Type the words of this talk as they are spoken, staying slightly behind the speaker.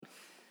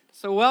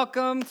So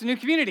welcome to New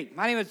Community.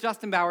 My name is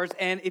Justin Bowers,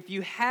 and if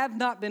you have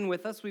not been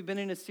with us, we've been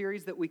in a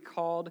series that we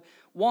called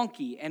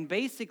Wonky, and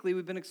basically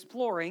we've been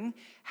exploring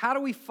how do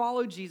we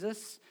follow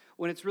Jesus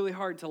when it's really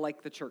hard to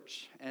like the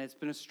church, and it's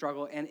been a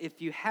struggle. And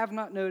if you have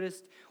not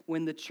noticed,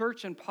 when the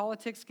church and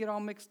politics get all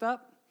mixed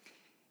up,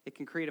 it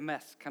can create a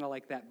mess, kind of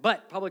like that.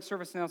 But public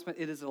service announcement,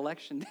 it is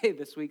election day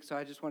this week, so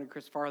I just wanted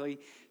Chris Farley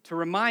to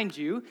remind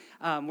you.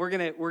 We're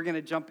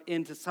gonna jump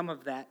into some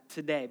of that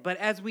today. But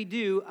as we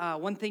do,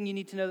 one thing you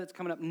need to know that's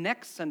coming up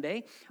next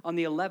Sunday, on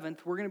the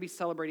 11th, we're going to be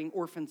celebrating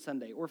Orphan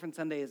Sunday. Orphan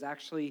Sunday is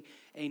actually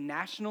a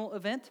national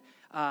event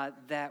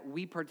that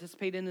we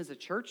participate in as a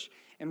church,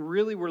 and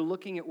really we're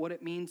looking at what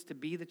it means to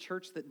be the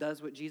church that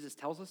does what Jesus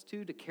tells us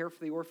to care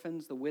for the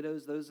orphans, the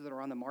widows, those that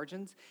are on the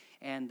margins.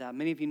 And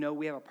many of you know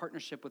we have a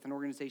partnership with an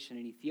organization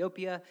in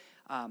Ethiopia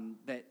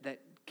that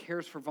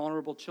cares for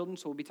vulnerable children,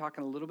 so we'll be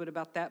talking a little bit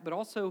about that, but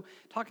also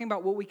talking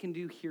about what we can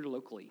do here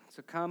locally.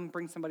 So come,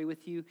 bring somebody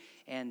with you,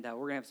 and we're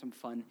going to have some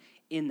fun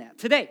in that.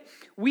 Today,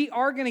 we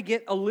are going to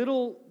get a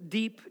little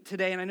deep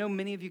today, and I know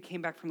many of you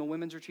came back from the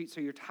women's retreat, so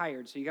you're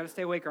tired, so you got to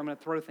stay awake or I'm going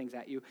to throw things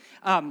at you.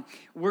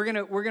 We're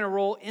gonna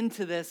roll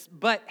into this,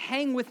 but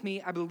hang with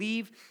me. I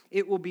believe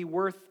it will be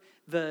worth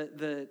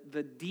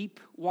the deep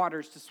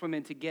waters to swim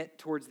in to get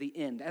towards the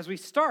end. As we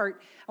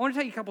start, I want to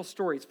tell you a couple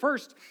stories.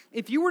 First,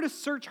 if you were to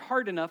search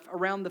hard enough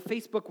around the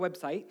Facebook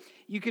website,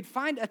 you could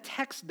find a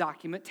text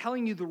document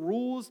telling you the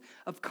rules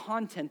of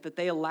content that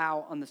they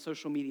allow on the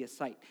social media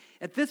site.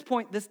 At this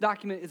point, this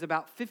document is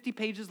about 50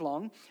 pages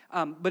long,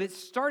 but it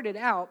started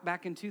out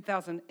back in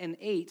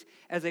 2008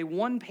 as a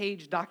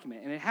one-page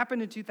document, and it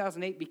happened in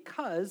 2008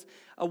 because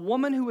a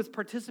woman who was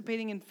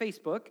participating in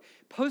Facebook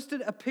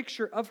posted a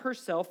picture of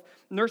herself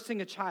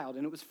nursing a child,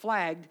 and it was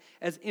flagged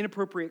as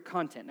inappropriate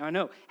content. Now, I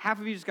know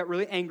half of you just got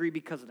really angry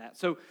because of that,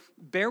 so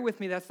bear with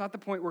me. That's not the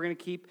point. We're going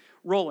to keep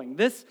rolling.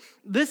 This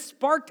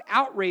sparked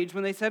outrage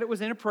when they said it was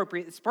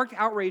inappropriate. It sparked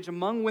outrage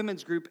among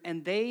women's group,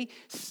 and they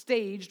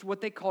staged what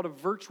they called a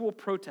virtual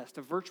protest,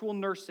 a virtual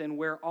nurse-in,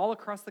 where all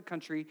across the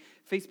country,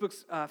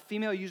 Facebook's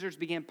female users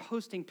began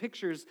posting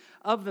pictures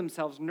of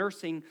themselves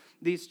nursing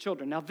these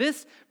children. Now,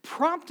 this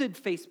prompted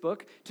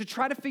Facebook to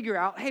try to figure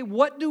out, hey,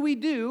 what do we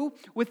do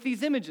with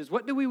these images?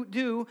 What do we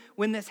do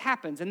when this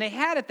happens? And they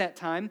had at that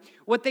time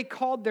what they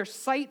called their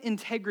site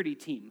integrity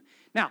team.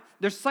 Now,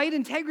 their site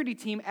integrity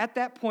team at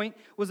that point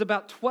was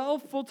about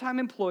 12 full-time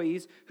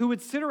employees who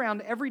would sit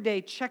around every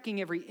day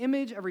checking every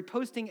image, every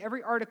posting,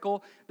 every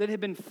article that had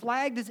been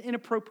flagged as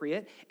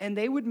inappropriate, and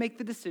they would make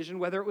the decision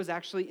whether it was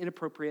actually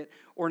inappropriate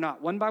or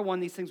not. One by one,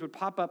 these things would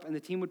pop up, and the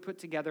team would put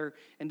together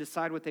and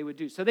decide what they would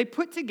do. So they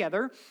put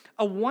together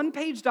a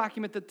one-page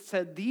document that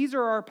said, these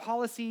are our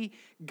policy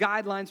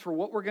guidelines for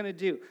what we're going to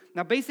do.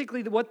 Now,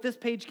 basically, what this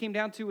page came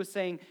down to was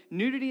saying,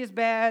 nudity is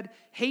bad,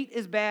 hate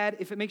is bad,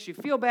 if it makes you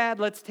feel bad,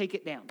 let's take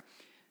it down.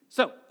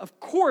 So, of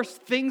course,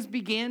 things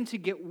began to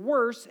get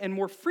worse and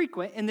more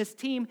frequent, and this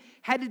team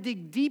had to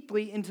dig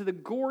deeply into the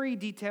gory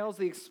details,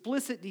 the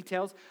explicit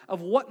details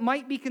of what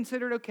might be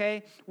considered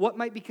okay, what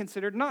might be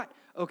considered not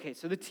okay.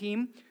 So the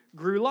team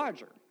grew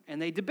larger, and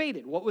they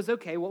debated what was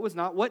okay, what was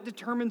not, what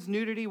determines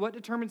nudity, what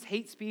determines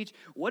hate speech,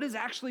 what is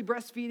actually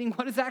breastfeeding,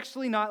 what is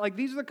actually not. Like,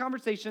 these are the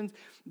conversations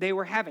they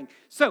were having.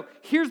 So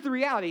here's the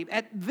reality.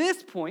 At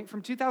this point,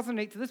 from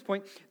 2008 to this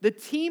point, the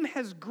team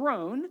has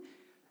grown.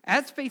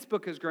 As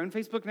Facebook has grown,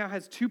 Facebook now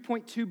has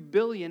 2.2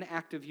 billion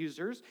active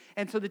users,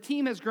 and so the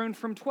team has grown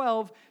from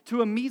 12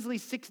 to a measly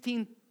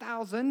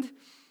 16,000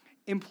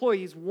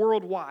 employees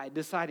worldwide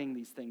deciding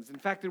these things. In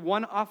fact, in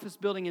one office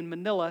building in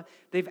Manila,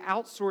 they've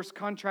outsourced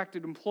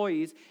contracted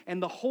employees,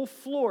 and the whole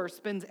floor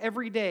spends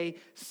every day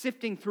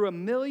sifting through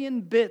 1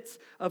 million bits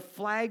of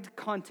flagged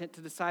content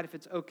to decide if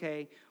it's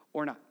okay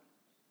or not.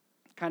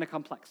 Kind of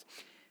complex.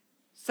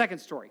 Second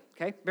story,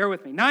 okay? Bear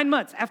with me. 9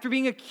 months after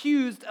being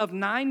accused of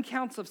 9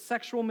 counts of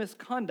sexual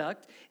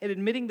misconduct and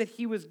admitting that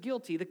he was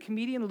guilty, the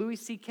comedian Louis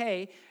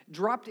C.K.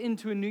 dropped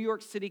into a New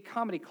York City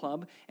comedy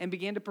club and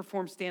began to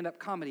perform stand-up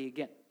comedy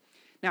again.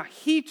 Now,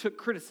 he took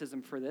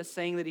criticism for this,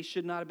 saying that he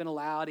should not have been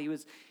allowed. He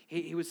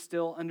was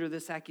still under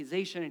this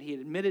accusation, and he had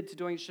admitted to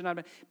doing it, should not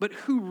have been. But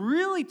who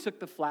really took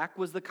the flack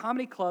was the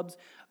comedy club's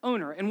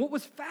owner. And what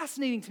was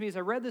fascinating to me as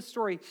I read this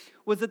story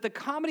was that the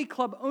comedy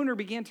club owner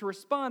began to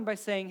respond by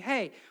saying,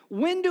 hey,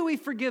 when do we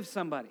forgive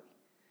somebody?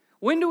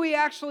 When do we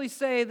actually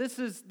say this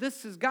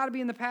has got to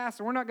be in the past,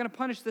 and we're not going to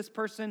punish this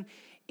person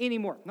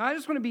anymore? Now, I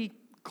just want to be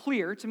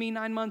clear. To me,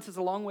 9 months is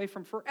a long way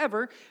from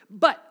forever,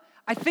 but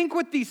I think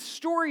what these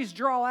stories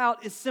draw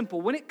out is simple.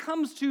 When it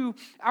comes to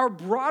our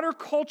broader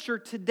culture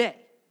today,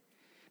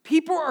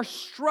 people are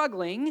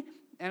struggling,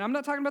 and I'm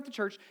not talking about the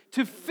church,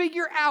 to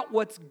figure out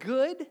what's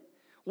good,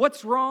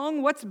 what's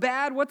wrong, what's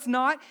bad, what's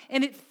not.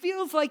 And it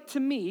feels like to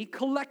me,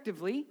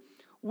 collectively,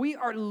 we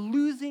are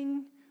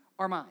losing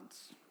our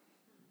minds.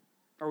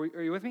 Are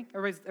you with me?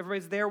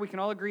 Everybody's there. We can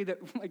all agree that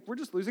we're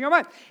just losing our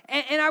minds.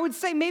 And I would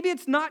say maybe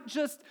it's not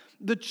just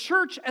the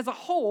church as a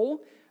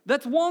whole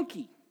that's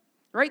wonky.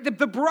 Right?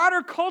 The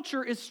broader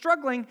culture is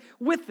struggling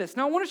with this.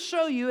 Now, I want to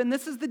show you, and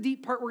this is the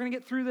deep part. We're going to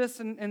get through this,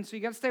 and so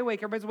you got to stay awake.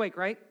 Everybody's awake,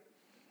 right?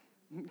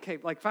 Okay,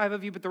 like 5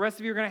 of you, but the rest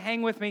of you are going to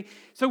hang with me.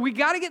 So we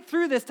got to get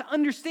through this to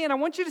understand. I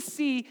want you to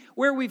see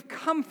where we've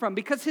come from,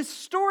 because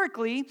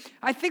historically,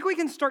 I think we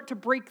can start to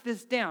break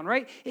this down,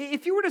 right?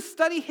 If you were to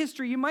study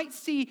history, you might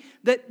see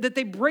that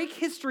they break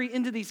history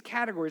into these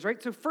categories,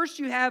 right? So first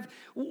you have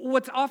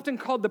what's often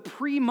called the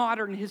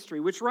pre-modern history,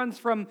 which runs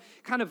from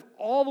kind of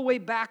all the way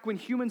back when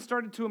humans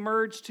started to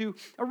emerge to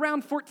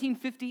around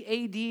 1450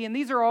 AD, and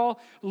these are all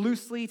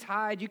loosely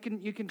tied. You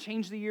can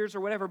change the years or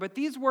whatever, but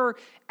these were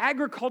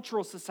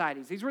agricultural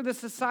societies. These were the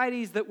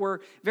societies that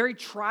were very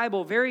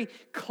tribal, very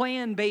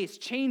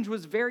clan-based. Change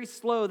was very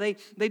slow. They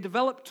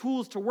developed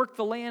tools to work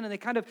the land, and they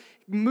kind of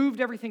moved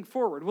everything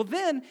forward. Well,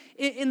 then,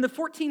 in the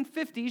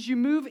 1450s, you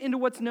move into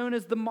what's known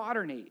as the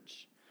modern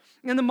age.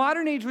 And the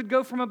modern age would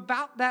go from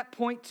about that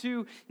point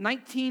to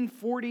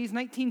 1940s,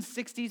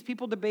 1960s.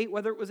 People debate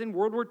whether it was in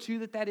World War II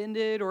that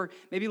ended, or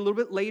maybe a little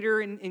bit later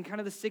in kind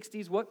of the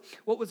 60s, what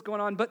was going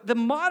on. But the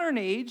modern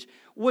age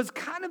was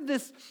kind of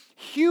this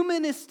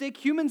humanistic,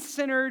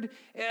 human-centered,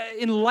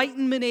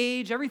 enlightenment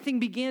age.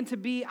 Everything began to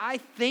be, I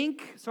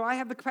think, so I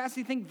have the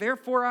capacity to think,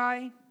 therefore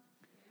I.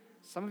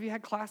 Some of you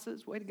had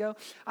classes, way to go.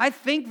 I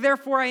think,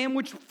 therefore I am,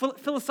 which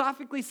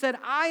philosophically said,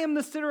 I am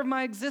the center of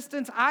my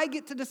existence. I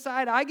get to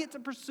decide. I get to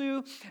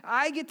pursue.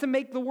 I get to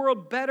make the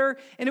world better.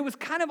 And it was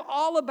kind of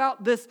all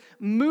about this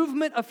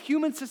movement of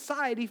human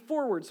society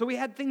forward. So we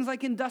had things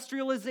like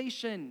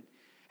industrialization.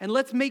 And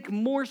let's make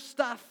more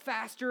stuff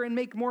faster and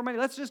make more money.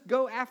 Let's just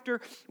go after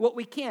what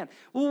we can.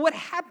 Well, what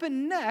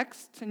happened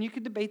next, and you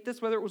could debate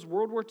this, whether it was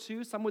World War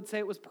II. Some would say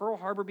it was Pearl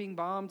Harbor being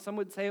bombed. Some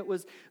would say it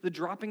was the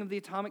dropping of the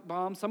atomic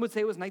bomb. Some would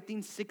say it was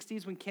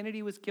 1960s when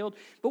Kennedy was killed.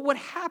 But what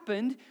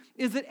happened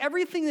is that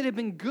everything that had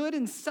been good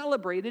and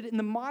celebrated in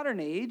the modern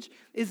age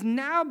is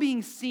now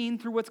being seen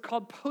through what's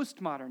called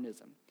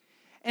postmodernism.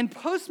 And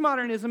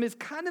postmodernism is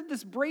kind of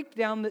this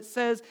breakdown that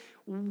says,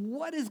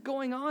 what is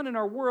going on in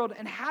our world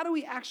and how do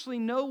we actually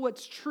know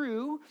what's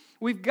true?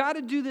 We've got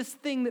to do this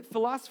thing that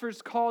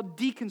philosophers call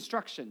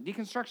deconstruction.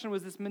 Deconstruction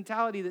was this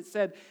mentality that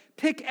said,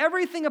 pick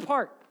everything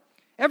apart.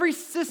 Every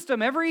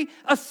system, every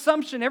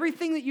assumption,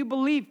 everything that you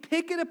believe,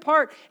 pick it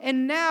apart.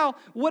 And now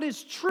what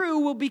is true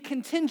will be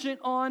contingent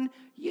on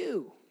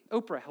you.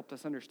 Oprah helped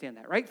us understand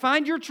that, right?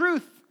 Find your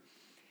truth.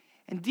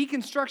 And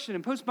deconstruction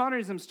and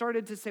postmodernism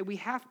started to say we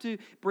have to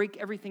break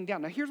everything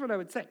down. Now, here's what I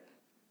would say.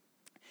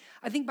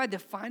 I think by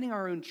defining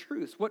our own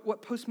truths,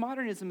 what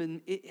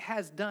postmodernism it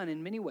has done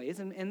in many ways,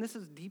 and this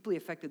has deeply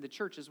affected the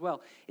church as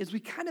well, is we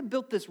kind of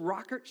built this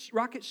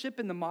rocket ship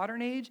in the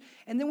modern age,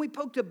 and then we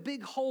poked a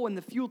big hole in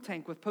the fuel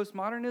tank with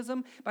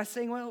postmodernism by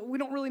saying, well, we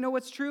don't really know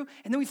what's true,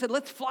 and then we said,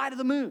 let's fly to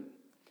the moon.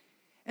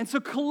 And so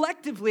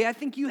collectively, I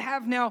think you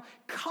have now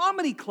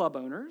comedy club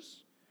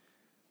owners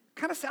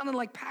kind of sounding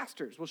like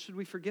pastors. Well, should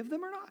we forgive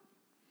them or not?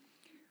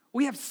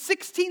 We have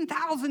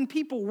 16,000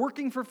 people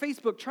working for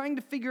Facebook trying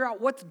to figure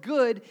out what's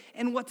good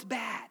and what's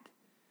bad.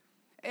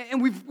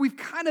 And we've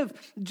kind of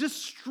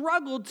just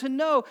struggled to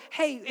know,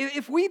 hey,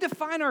 if we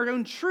define our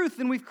own truth,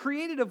 then we've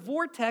created a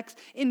vortex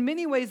in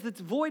many ways that's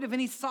void of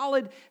any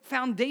solid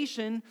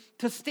foundation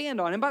to stand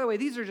on. And by the way,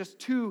 these are just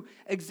 2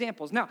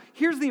 examples. Now,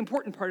 here's the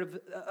important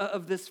part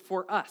of this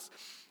for us.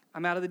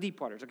 I'm out of the deep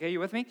waters, okay?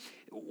 You with me?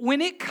 When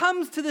it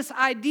comes to this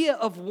idea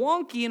of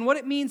wonky and what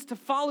it means to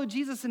follow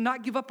Jesus and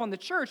not give up on the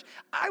church,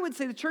 I would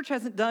say the church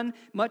hasn't done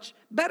much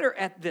better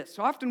at this.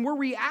 So often we're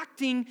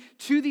reacting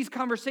to these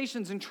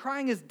conversations and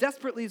trying as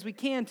desperately as we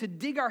can to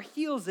dig our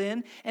heels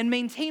in and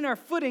maintain our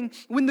footing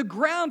when the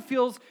ground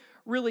feels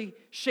really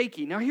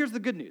shaky. Now, here's the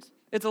good news.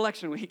 It's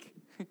election week.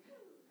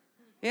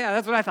 Yeah,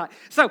 that's what I thought.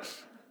 So,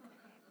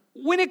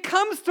 when it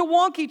comes to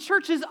wonky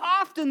churches,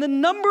 often the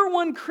number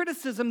one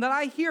criticism that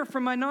I hear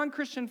from my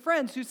non-Christian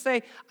friends who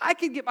say, I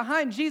could get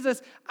behind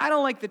Jesus, I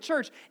don't like the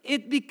church,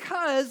 it's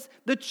because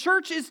the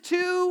church is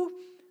too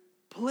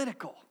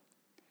political.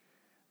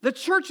 The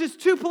church is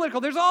too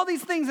political. There's all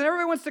these things, and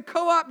everybody wants to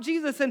co-opt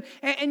Jesus,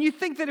 and you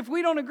think that if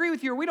we don't agree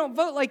with you or we don't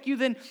vote like you,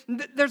 then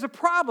there's a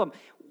problem.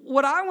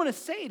 What I want to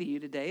say to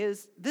you today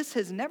is this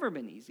has never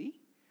been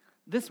easy.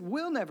 This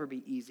will never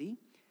be easy,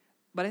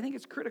 but I think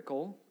it's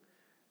critical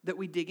that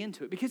we dig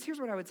into it. Because here's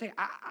what I would say.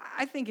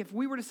 I think if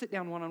we were to sit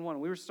down one-on-one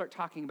and we were to start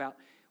talking about,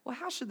 well,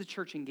 how should the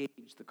church engage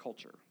the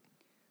culture?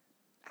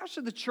 How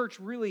should the church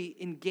really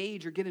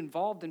engage or get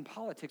involved in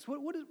politics?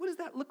 What does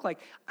that look like?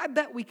 I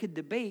bet we could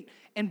debate,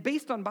 and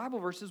based on Bible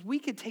verses, we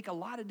could take a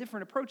lot of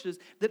different approaches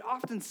that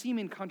often seem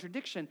in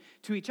contradiction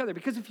to each other.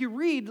 Because if you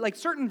read like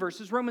certain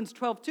verses, Romans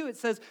 12:2, it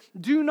says,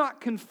 do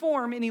not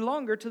conform any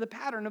longer to the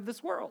pattern of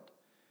this world.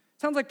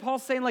 Sounds like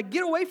Paul's saying, like,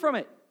 get away from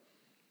it.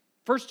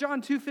 1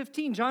 John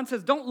 2:15, John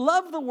says, don't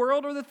love the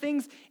world or the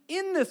things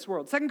in this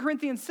world. 2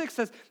 Corinthians 6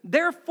 says,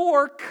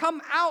 therefore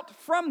come out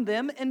from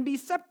them and be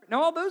separate.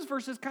 Now all those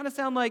verses kind of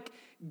sound like,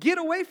 get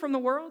away from the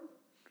world.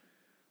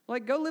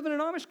 Like go live in an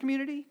Amish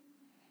community.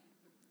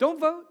 Don't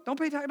vote, don't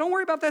pay tax, don't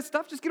worry about that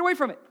stuff, just get away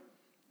from it.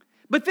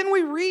 But then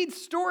we read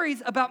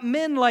stories about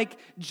men like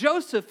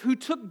Joseph who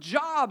took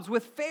jobs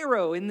with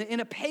Pharaoh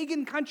in a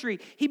pagan country.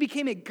 He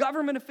became a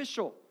government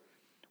official.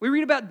 We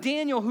read about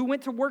Daniel, who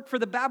went to work for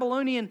the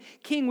Babylonian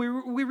king.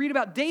 We read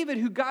about David,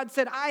 who God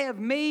said, I have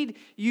made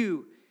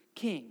you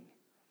king.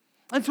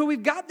 And so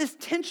we've got this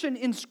tension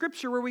in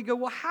Scripture where we go,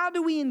 well, how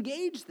do we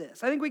engage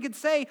this? I think we could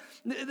say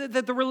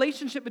that the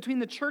relationship between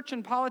the church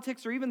and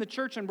politics, or even the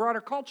church and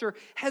broader culture,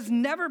 has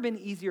never been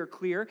easy or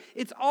clear.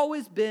 It's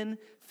always been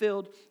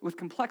filled with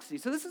complexity.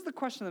 So this is the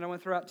question that I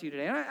want to throw out to you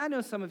today. And I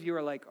know some of you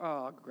are like,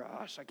 oh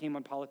gosh, I came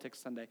on Politics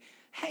Sunday.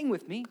 Hang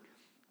with me,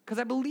 because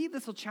I believe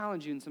this will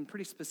challenge you in some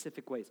pretty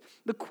specific ways.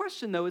 The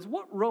question, though, is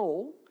what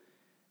role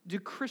do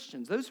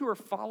Christians, those who are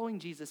following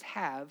Jesus,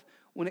 have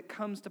when it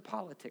comes to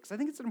politics? I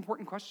think it's an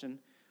important question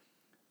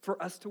for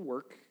us to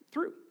work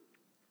through.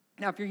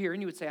 Now, if you're here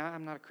and you would say,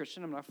 I'm not a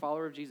Christian, I'm not a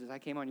follower of Jesus, I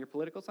came on your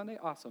Political Sunday,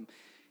 awesome.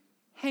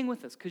 Hang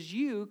with us, because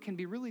you can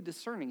be really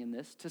discerning in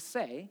this to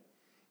say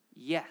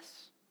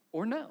yes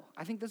or no.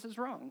 I think this is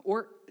wrong,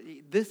 or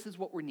this is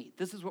what we need.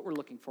 This is what we're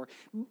looking for.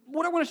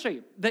 What I want to show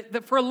you,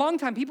 that for a long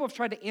time, people have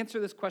tried to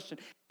answer this question.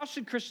 How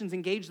should Christians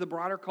engage the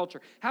broader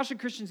culture? How should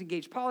Christians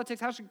engage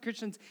politics? How should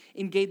Christians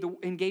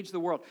engage the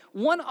world?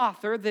 One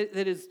author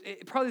that is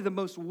probably the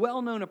most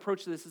well-known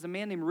approach to this is a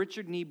man named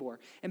Richard Niebuhr.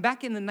 And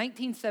back in the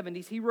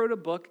 1970s, he wrote a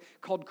book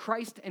called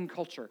Christ and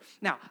Culture.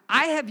 Now,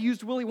 I have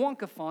used Willy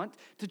Wonka font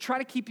to try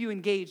to keep you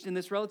engaged in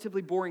this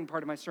relatively boring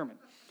part of my sermon.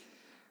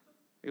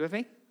 Are you with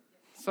me?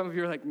 Some of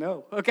you are like,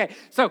 no. Okay,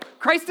 so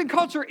Christ and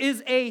Culture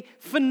is a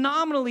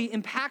phenomenally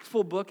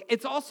impactful book.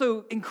 It's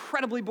also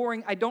incredibly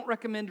boring. I don't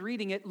recommend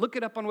reading it. Look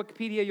it up on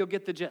Wikipedia. You'll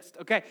get the gist,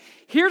 okay?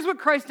 Here's what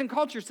Christ and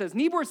Culture says.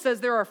 Niebuhr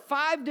says there are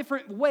 5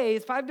 different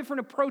ways, 5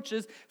 different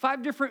approaches,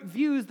 5 different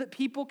views that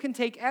people can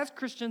take as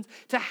Christians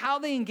to how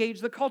they engage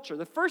the culture.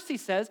 The first, he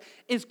says,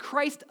 is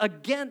Christ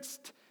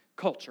against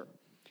culture.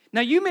 Now,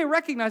 you may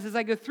recognize as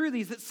I go through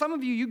these that some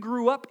of you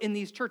grew up in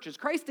these churches.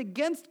 Christ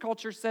against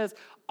culture says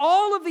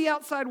all of the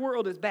outside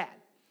world is bad.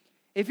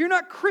 If you're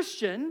not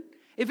Christian,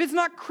 if it's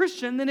not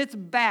Christian, then it's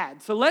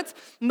bad. So let's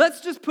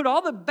just put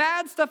all the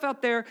bad stuff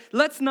out there.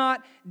 Let's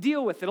not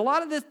deal with it. A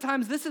lot of this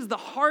times, this is the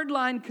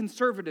hardline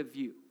conservative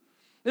view.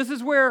 This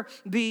is where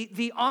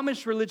the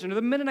Amish religion or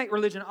the Mennonite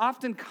religion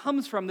often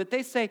comes from, that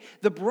they say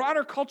the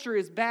broader culture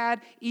is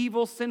bad,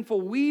 evil, sinful.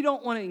 We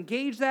don't want to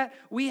engage that.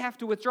 We have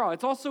to withdraw.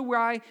 It's also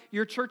why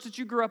your church that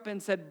you grew up in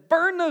said,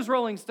 burn those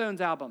Rolling Stones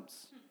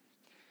albums.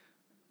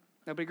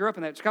 Nobody grew up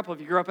in that. A couple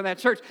of you grew up in that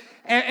church.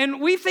 And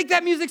we think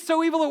that music's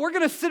so evil that we're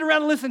going to sit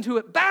around and listen to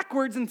it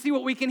backwards and see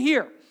what we can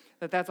hear.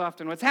 That's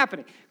often what's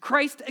happening.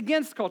 Christ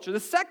against culture. The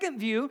second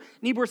view,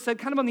 Niebuhr said,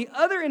 kind of on the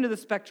other end of the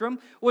spectrum,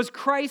 was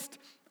Christ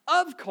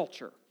of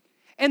culture.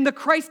 And the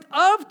Christ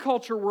of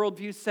culture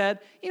worldview said,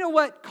 you know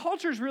what,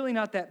 culture's really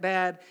not that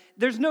bad.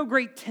 There's no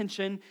great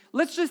tension.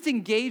 Let's just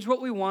engage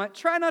what we want.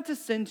 Try not to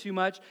sin too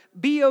much.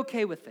 Be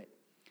okay with it.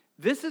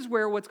 This is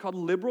where what's called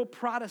liberal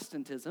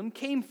Protestantism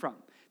came from,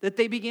 that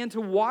they began to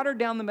water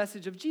down the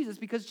message of Jesus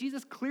because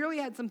Jesus clearly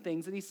had some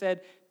things that he said,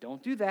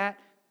 don't do that,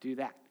 do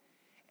that.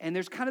 And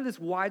there's kind of this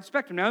wide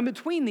spectrum. Now, in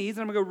between these,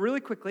 and I'm going to go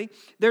really quickly,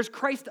 there's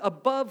Christ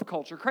above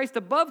culture. Christ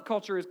above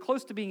culture is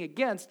close to being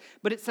against,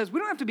 but it says we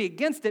don't have to be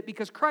against it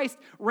because Christ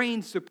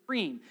reigns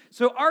supreme.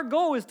 So our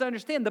goal is to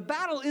understand the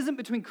battle isn't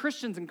between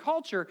Christians and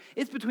culture,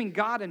 it's between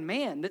God and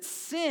man, that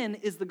sin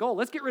is the goal.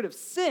 Let's get rid of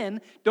sin.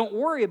 Don't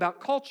worry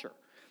about culture.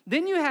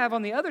 Then you have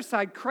on the other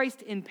side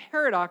Christ in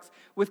paradox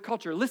with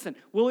culture. Listen,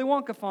 Willy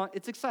Wonka font,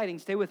 it's exciting.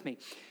 Stay with me.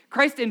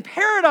 Christ in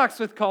paradox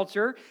with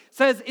culture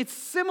says it's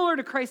similar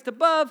to Christ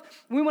above.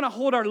 We want to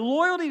hold our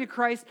loyalty to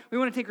Christ. We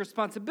want to take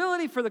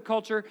responsibility for the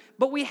culture,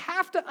 but we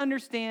have to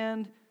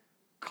understand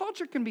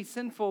culture can be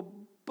sinful,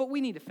 but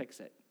we need to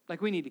fix it.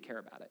 Like we need to care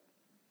about it.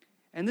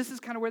 And this is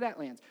kind of where that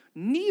lands.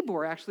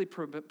 Niebuhr actually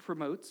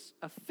promotes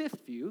a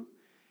fifth view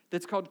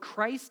that's called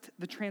Christ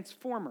the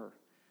transformer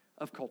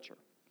of culture.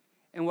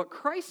 And what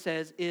Christ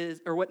says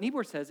is, or what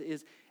Niebuhr says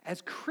is,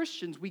 as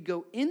Christians, we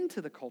go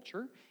into the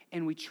culture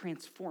and we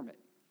transform it.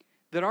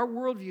 That our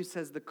worldview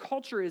says the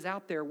culture is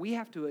out there, we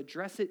have to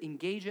address it,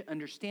 engage it,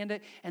 understand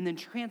it, and then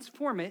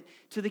transform it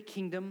to the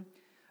kingdom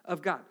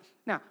of God.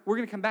 Now, we're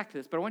going to come back to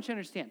this, but I want you to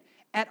understand,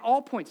 at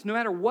all points, no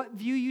matter what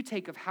view you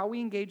take of how we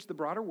engage the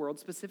broader world,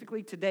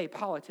 specifically today,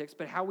 politics,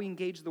 but how we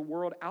engage the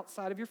world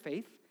outside of your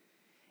faith,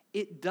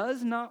 it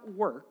does not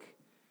work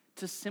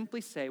to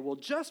simply say, well,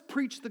 just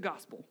preach the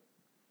gospel.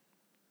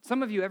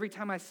 Some of you, every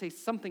time I say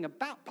something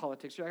about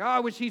politics, you're like, oh,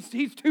 I wish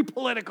he's too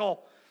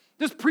political.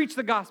 Just preach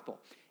the gospel.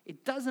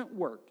 It doesn't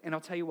work, and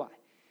I'll tell you why.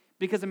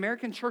 Because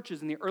American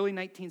churches in the early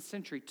 19th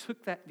century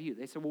took that view.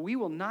 They said, well, we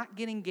will not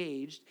get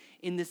engaged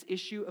in this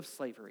issue of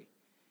slavery.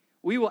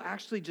 We will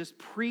actually just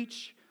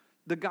preach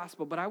the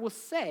gospel. But I will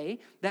say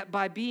that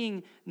by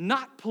being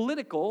not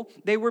political,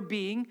 they were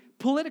being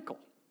political.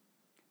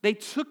 They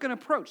took an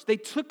approach. They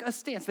took a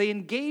stance. They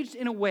engaged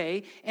in a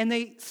way, and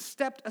they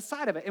stepped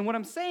aside of it. And what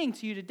I'm saying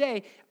to you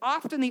today,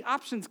 often the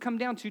options come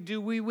down to, do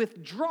we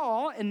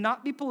withdraw and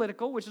not be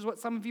political, which is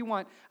what some of you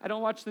want. I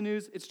don't watch the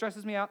news. It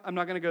stresses me out. I'm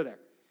not going to go there.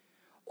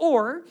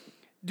 Or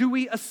do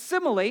we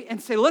assimilate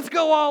and say, let's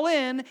go all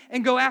in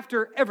and go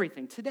after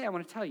everything? Today, I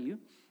want to tell you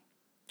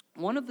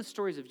one of the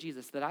stories of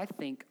Jesus that I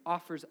think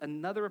offers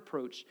another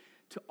approach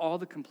to all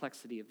the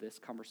complexity of this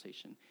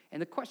conversation.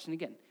 And the question,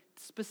 again,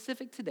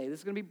 specific today, this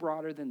is going to be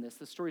broader than this.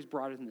 The story is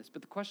broader than this.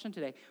 But the question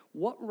today,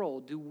 what role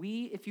do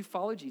we, if you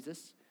follow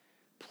Jesus,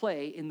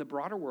 play in the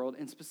broader world,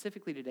 and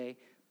specifically today,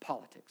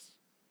 politics?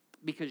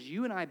 Because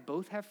you and I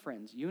both have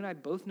friends. You and I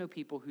both know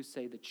people who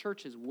say the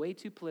church is way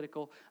too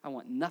political. I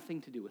want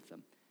nothing to do with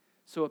them.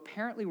 So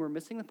apparently we're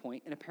missing the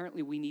point, and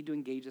apparently we need to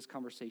engage this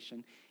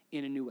conversation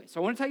in a new way. So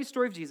I want to tell you a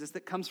story of Jesus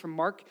that comes from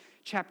Mark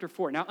chapter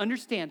 4. Now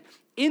understand,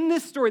 in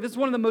this story, this is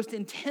one of the most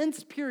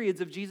intense periods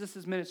of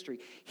Jesus' ministry.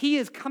 He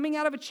is coming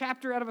out of a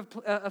chapter, out of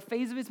a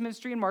phase of his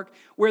ministry in Mark,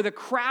 where the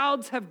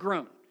crowds have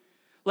grown.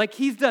 Like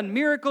he's done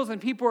miracles and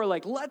people are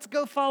like, let's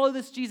go follow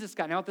this Jesus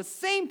guy. Now at the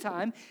same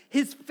time,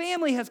 his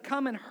family has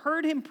come and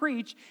heard him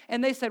preach,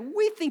 and they said,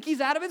 we think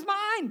he's out of his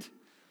mind.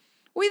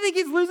 We think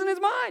he's losing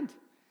his mind.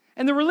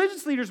 And the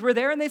religious leaders were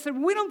there, and they said,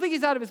 we don't think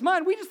he's out of his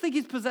mind. We just think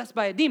he's possessed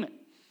by a demon.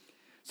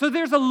 So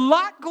there's a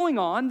lot going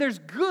on. There's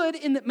good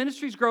in that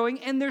ministry's growing,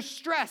 and there's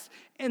stress,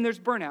 and there's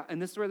burnout.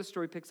 And this is where the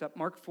story picks up.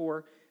 Mark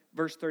 4,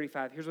 verse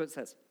 35. Here's what it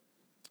says.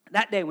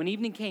 That day, when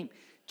evening came,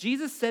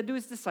 Jesus said to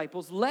his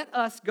disciples, let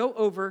us go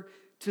over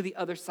to the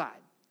other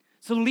side.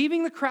 So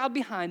leaving the crowd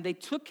behind, they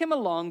took him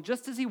along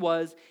just as he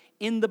was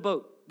in the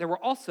boat. There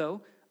were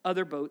also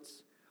other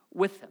boats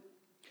with him.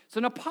 So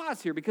now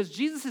pause here, because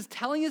Jesus is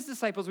telling his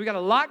disciples, we got a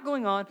lot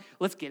going on.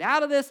 Let's get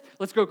out of this.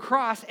 Let's go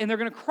cross. And they're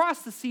going to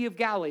cross the Sea of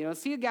Galilee. You know, the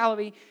Sea of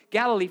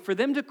Galilee, for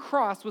them to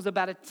cross was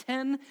about a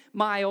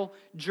 10-mile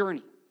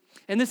journey.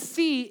 And the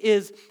sea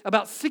is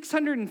about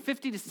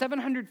 650 to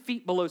 700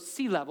 feet below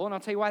sea level. And I'll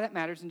tell you why that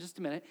matters in just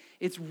a minute.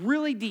 It's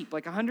really deep,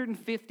 like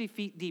 150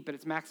 feet deep at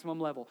its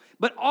maximum level.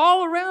 But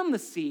all around the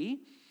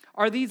sea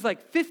are these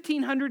like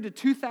 1,500 to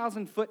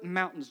 2,000 foot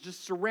mountains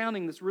just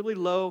surrounding this really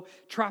low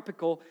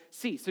tropical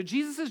sea. So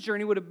Jesus'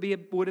 journey would have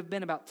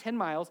been about 10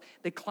 miles.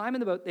 They climb in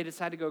the boat. They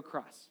decide to go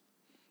across.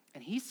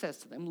 And he says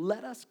to them,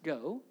 let us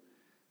go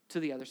to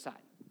the other side.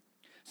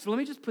 So let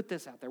me just put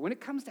this out there. When it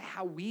comes to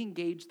how we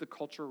engage the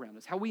culture around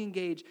us, how we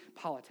engage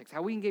politics,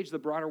 how we engage the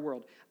broader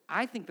world,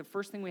 I think the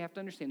first thing we have to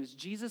understand is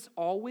Jesus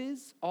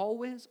always,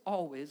 always,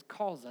 always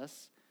calls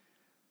us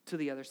to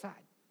the other side.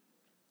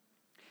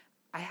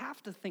 I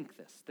have to think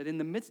this, that in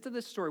the midst of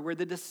this story, where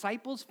the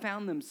disciples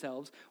found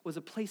themselves was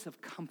a place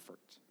of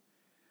comfort,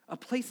 a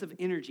place of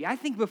energy. I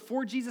think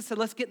before Jesus said,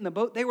 let's get in the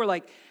boat, they were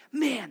like,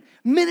 man,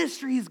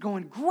 ministry is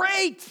going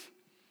great.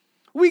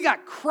 We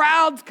got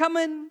crowds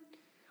coming.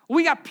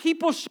 We got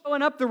people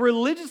showing up. The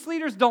religious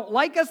leaders don't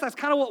like us. That's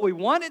kind of what we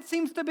want, it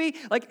seems to be.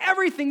 Like,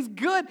 everything's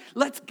good.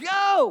 Let's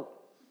go.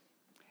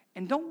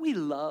 And don't we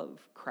love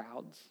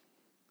crowds?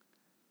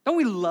 Don't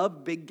we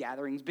love big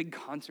gatherings, big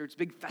concerts,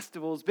 big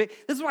festivals? This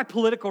is why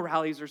political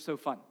rallies are so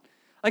fun.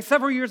 Like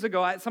several years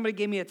ago, somebody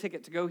gave me a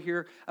ticket to go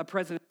hear a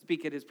president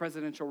speak at his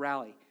presidential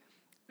rally.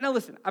 Now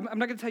listen, I'm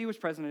not going to tell you which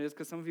president it is,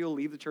 because some of you will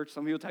leave the church,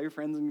 some of you will tell your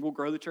friends and we'll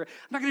grow the church.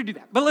 I'm not going to do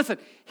that. But listen,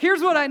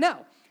 here's what I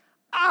know.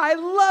 I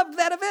loved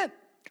that event.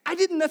 I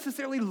didn't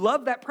necessarily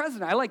love that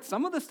president. I liked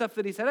some of the stuff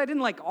that he said. I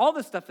didn't like all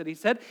the stuff that he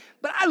said,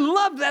 but I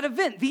loved that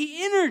event.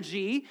 The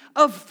energy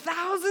of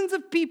thousands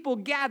of people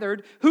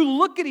gathered who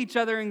look at each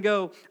other and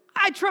go,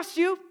 I trust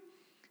you.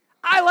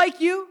 I like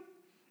you.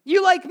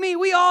 You like me.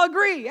 We all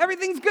agree.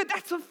 Everything's good.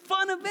 That's a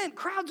fun event.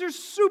 Crowds are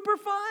super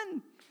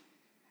fun.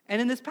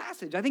 And in this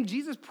passage, I think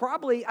Jesus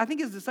I think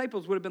his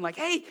disciples would have been like,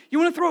 hey, you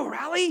want to throw a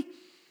rally?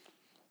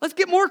 Let's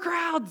get more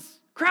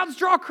crowds. Crowds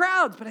draw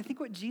crowds. But I think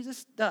what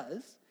Jesus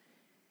does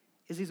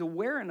is he's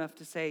aware enough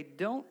to say,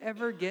 don't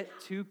ever get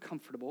too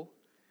comfortable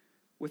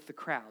with the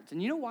crowds.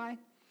 And you know why?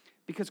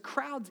 Because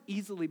crowds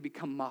easily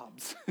become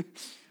mobs.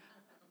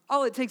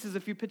 All it takes is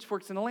a few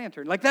pitchforks and a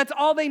lantern. Like, that's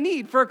all they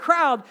need for a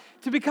crowd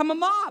to become a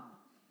mob.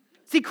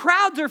 See,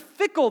 crowds are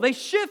fickle. They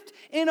shift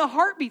in a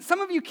heartbeat. Some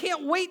of you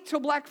can't wait till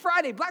Black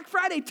Friday. Black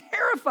Friday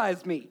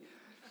terrifies me.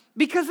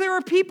 Because there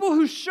are people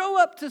who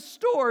show up to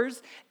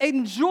stores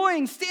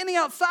enjoying standing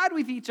outside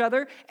with each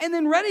other and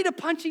then ready to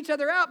punch each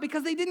other out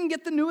because they didn't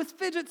get the newest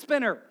fidget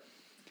spinner.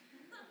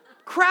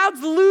 Crowds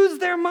lose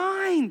their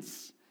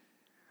minds,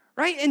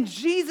 right? And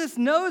Jesus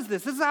knows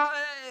this. This is how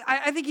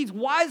I think he's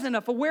wise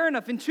enough, aware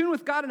enough, in tune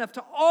with God enough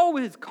to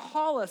always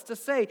call us to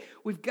say,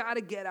 we've got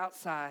to get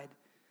outside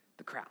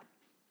the crowd.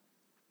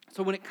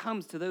 So when it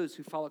comes to those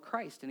who follow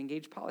Christ and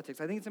engage politics,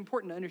 I think it's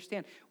important to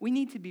understand we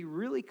need to be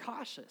really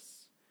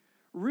cautious,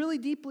 really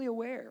deeply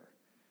aware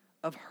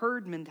of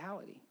herd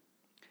mentality.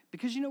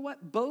 Because you know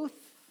what? Both,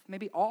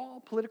 maybe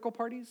all political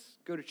parties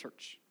go to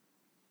church.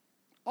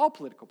 All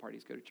political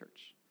parties go to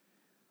church.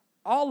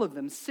 All of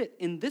them sit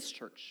in this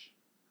church.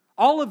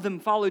 All of them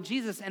follow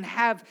Jesus and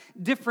have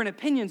different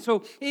opinions.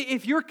 So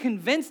if you're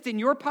convinced in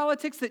your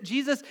politics that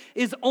Jesus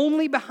is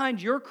only behind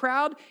your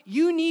crowd,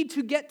 you need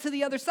to get to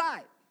the other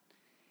side.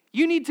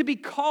 You need to be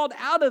called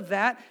out of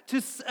that to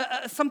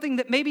something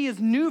that maybe is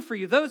new for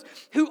you. Those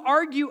who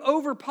argue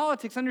over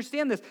politics,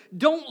 understand this,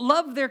 don't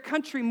love their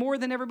country more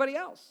than everybody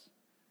else.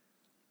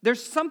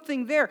 There's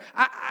something there.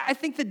 I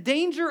think the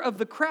danger of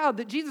the crowd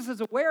that Jesus is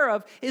aware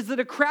of is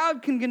that a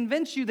crowd can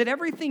convince you that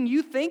everything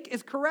you think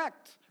is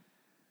correct.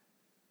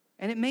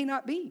 And it may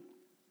not be.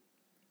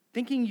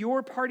 Thinking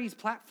your party's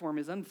platform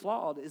is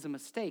unflawed is a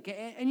mistake.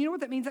 And you know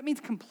what that means? That means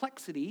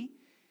complexity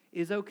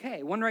is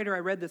okay. One writer I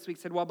read this week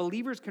said, while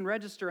believers can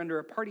register under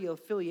a party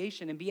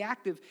affiliation and be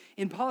active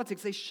in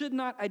politics, they should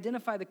not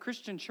identify the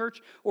Christian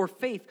church or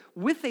faith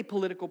with a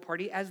political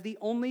party as the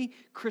only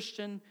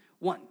Christian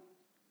one.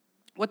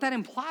 What that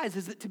implies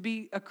is that to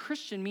be a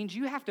Christian means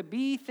you have to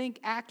be, think,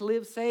 act,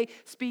 live, say,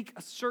 speak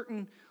a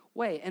certain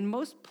way. And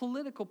most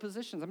political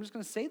positions, I'm just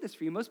going to say this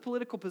for you, most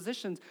political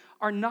positions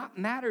are not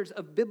matters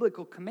of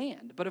biblical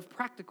command, but of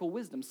practical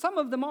wisdom. Some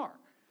of them are.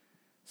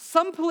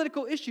 Some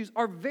political issues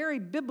are very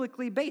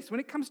biblically based. When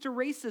it comes to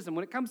racism,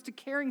 when it comes to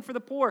caring for the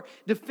poor,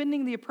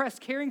 defending the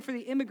oppressed, caring for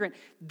the immigrant,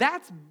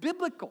 that's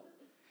biblical.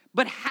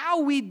 But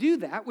how we do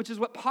that, which is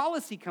what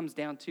policy comes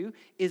down to,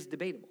 is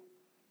debatable.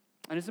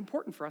 And it's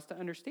important for us to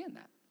understand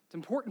that. It's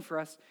important for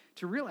us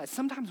to realize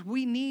sometimes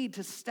we need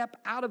to step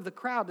out of the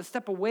crowd, to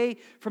step away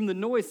from the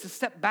noise, to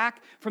step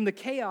back from the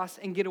chaos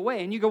and get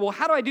away. And you go, well,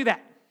 how do I do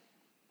that?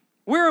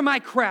 Where are my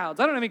crowds?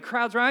 I don't have any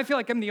crowds around. I feel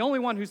like I'm the only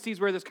one who sees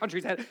where this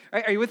country's headed.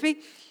 Are you with me?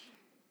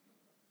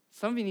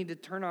 Some of you need to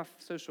turn off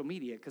social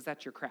media because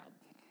that's your crowd.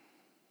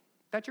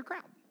 That's your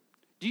crowd.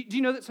 Do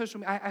you know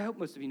that I hope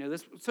most of you know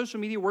this, social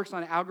media works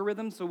on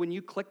algorithms, so when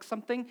you click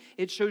something,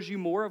 it shows you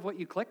more of what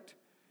you clicked.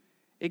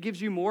 It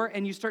gives you more,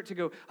 and you start to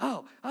go,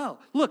 oh,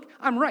 look,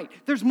 I'm right.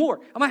 There's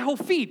more. My whole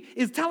feed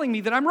is telling me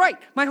that I'm right.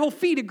 My whole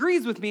feed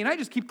agrees with me, and I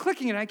just keep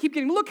clicking it, and I keep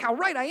getting, look how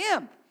right I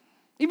am.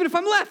 Even if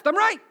I'm left, I'm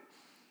right.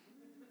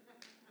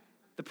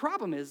 The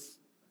problem is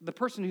the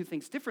person who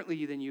thinks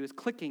differently than you is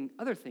clicking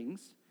other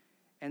things,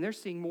 and they're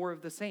seeing more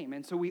of the same.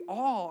 And so we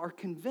all are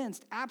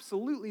convinced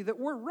absolutely that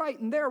we're right,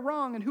 and they're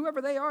wrong, and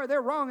whoever they are,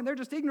 they're wrong, and they're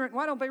just ignorant.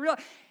 Why don't they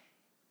realize?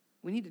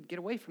 We need to get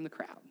away from the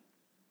crowd.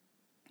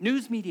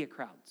 News media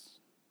crowds.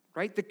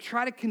 Right? They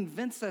try to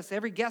convince us,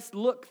 every guest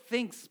looks,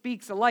 thinks,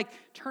 speaks alike.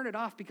 Turn it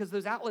off because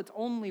those outlets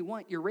only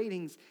want your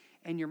ratings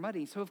and your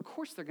money. So of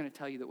course they're going to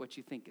tell you that what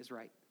you think is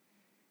right.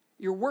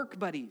 Your work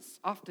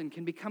buddies often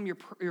can become your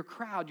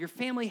crowd. Your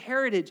family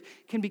heritage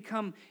can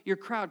become your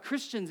crowd.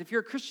 Christians, if you're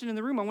a Christian in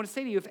the room, I want to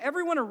say to you, if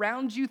everyone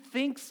around you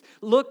thinks,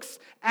 looks,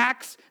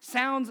 acts,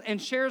 sounds,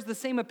 and shares the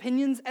same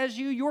opinions as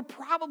you, you're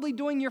probably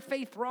doing your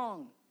faith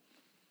wrong.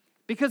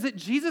 Because at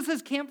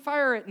Jesus'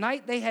 campfire at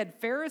night, they had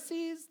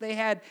Pharisees, they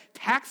had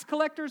tax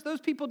collectors. Those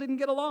people didn't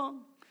get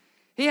along.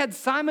 He had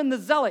Simon the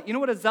Zealot. You know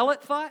what a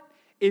zealot thought?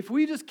 If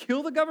we just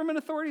kill the government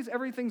authorities,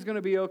 everything's going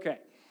to be okay.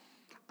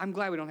 I'm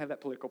glad we don't have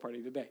that political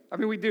party today. I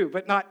mean, we do,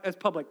 but not as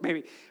public,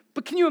 maybe.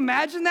 But can you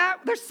imagine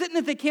that? They're sitting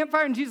at the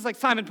campfire, and Jesus is like,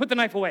 Simon, put the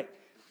knife away.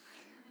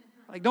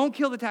 Like, don't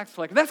kill the tax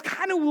collector. That's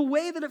kind of the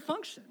way that it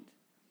functioned.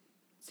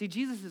 See,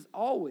 Jesus is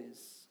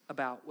always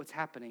about what's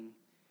happening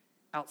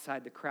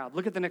outside the crowd.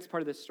 Look at the next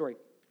part of this story.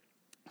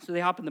 So they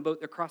hop in the boat,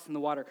 they're crossing the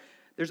water.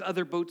 There's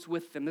other boats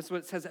with them. This is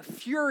what it says. A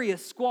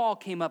furious squall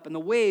came up, and the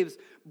waves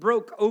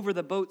broke over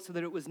the boat so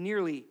that it was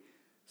nearly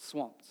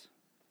swamped.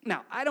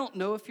 Now, I don't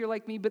know if you're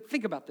like me, but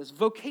think about this.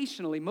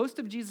 Vocationally, most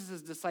of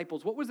Jesus'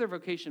 disciples, what was their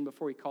vocation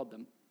before he called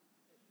them?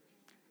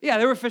 Yeah,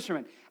 they were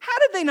fishermen. How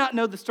did they not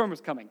know the storm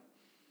was coming?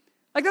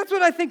 Like, that's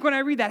what I think when I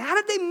read that. How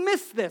did they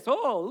miss this?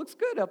 Oh, it looks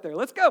good up there.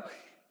 Let's go.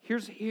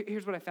 Here's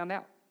what I found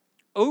out.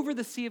 Over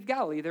the Sea of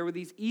Galilee, there were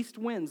these east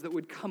winds that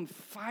would come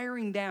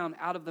firing down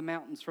out of the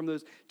mountains from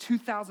those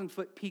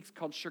 2,000-foot peaks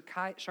called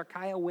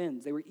Sharkaya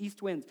winds. They were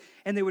east winds,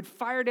 and they would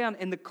fire down,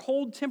 and the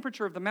cold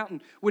temperature of the mountain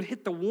would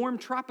hit the warm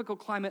tropical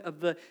climate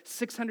of the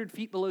 600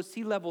 feet below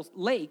sea level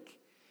lake,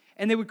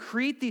 and they would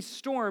create these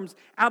storms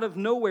out of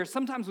nowhere,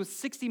 sometimes with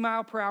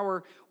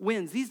 60-mile-per-hour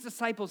winds. These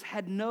disciples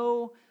had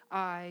no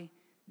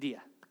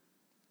idea.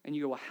 And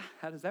you go, well,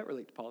 how does that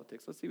relate to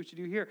politics? Let's see what you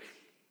do here.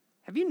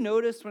 Have you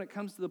noticed when it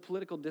comes to the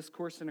political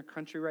discourse in our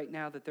country right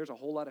now that there's a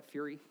whole lot of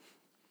fury? Have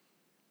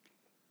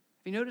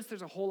you noticed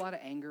there's a whole lot of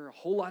anger, a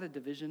whole lot of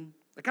division?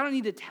 Like, I don't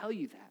need to tell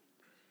you that.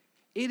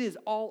 It is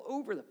all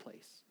over the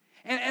place.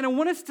 And I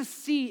want us to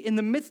see in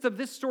the midst of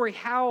this story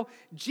how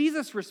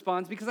Jesus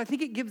responds, because I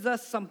think it gives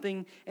us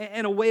something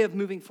and a way of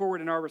moving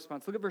forward in our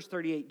response. Look at verse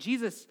 38.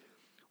 Jesus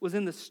was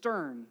in the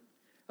stern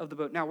of the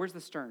boat. Now, where's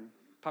the stern?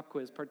 Pop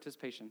quiz,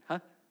 participation. Huh?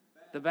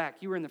 The back.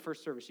 You were in the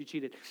first service. You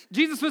cheated.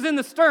 Jesus was in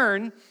the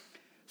stern,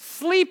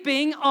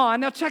 sleeping on,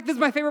 now check, this is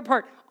my favorite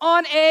part,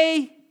 on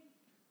a,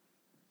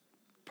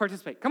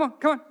 participate, come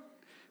on,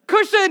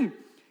 cushion.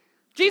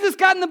 Jesus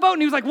got in the boat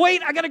and he was like,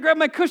 wait, I got to grab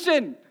my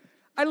cushion.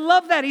 I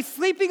love that. He's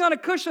sleeping on a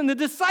cushion. The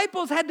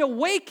disciples had to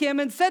wake him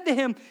and said to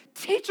him,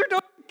 teacher,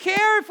 don't you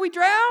care if we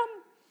drown?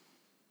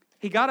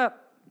 He got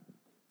up.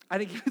 I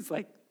think he was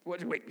like, what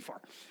are you waiting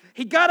for?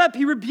 He got up,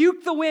 he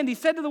rebuked the wind. He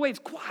said to the waves,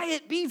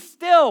 quiet, be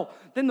still.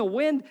 Then the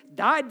wind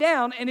died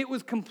down and it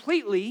was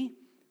completely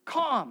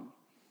calm.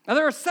 Now,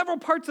 there are several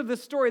parts of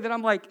this story that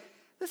I'm like,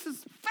 this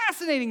is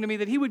fascinating to me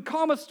that he would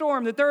calm a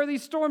storm, that there are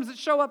these storms that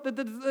show up that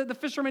the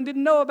fishermen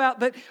didn't know about,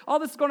 that all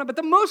this is going on. But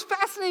the most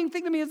fascinating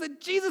thing to me is that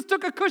Jesus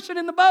took a cushion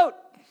in the boat.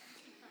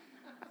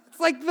 It's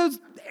like those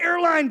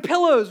airline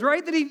pillows,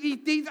 right?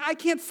 That I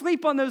can't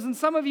sleep on those, and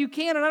some of you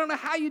can, and I don't know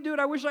how you do it.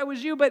 I wish I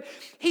was you, but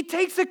he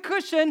takes a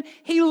cushion,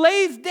 he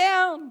lays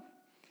down.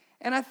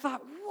 And I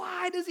thought,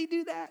 why does he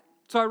do that?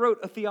 So I wrote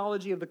a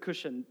theology of the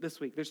cushion this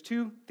week. There's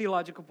 2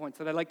 theological points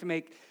that I'd like to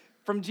make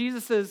from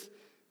Jesus's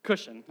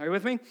cushion. Are you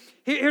with me?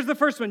 Here's the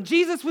first one.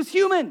 Jesus was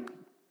human.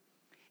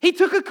 He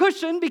took a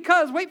cushion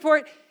because, wait for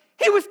it,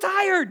 he was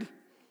tired.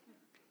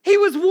 He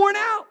was worn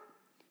out.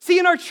 See,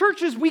 in our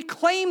churches, we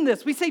claim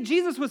this. We say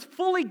Jesus was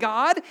fully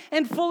God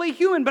and fully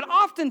human, but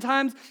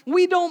oftentimes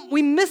we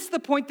miss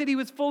the point that he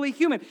was fully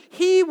human.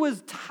 He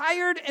was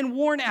tired and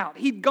worn out.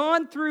 He'd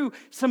gone through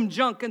some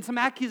junk and some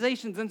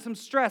accusations and some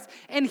stress.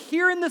 And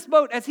here in this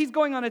boat, as he's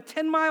going on a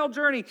 10-mile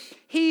journey,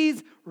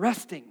 he's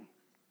resting.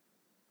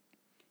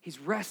 He's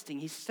resting.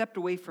 He stepped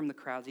away from the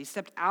crowds. He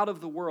stepped out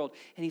of the world.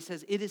 And he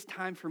says, it is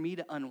time for me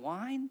to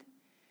unwind,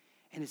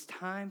 and it's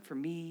time for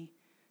me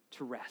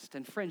to rest.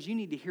 And friends, you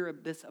need to hear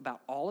this about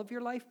all of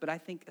your life, but I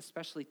think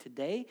especially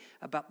today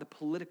about the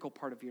political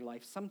part of your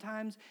life.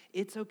 Sometimes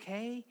it's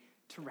okay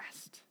to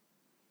rest.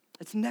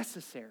 It's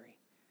necessary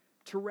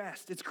to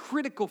rest. It's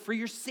critical for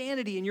your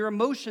sanity and your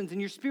emotions and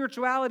your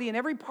spirituality and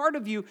every part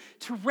of you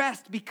to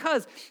rest,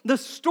 because the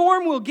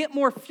storm will get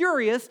more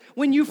furious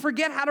when you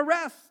forget how to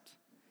rest.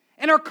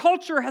 And our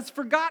culture has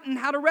forgotten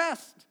how to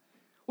rest.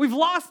 We've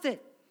lost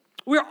it.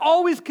 We're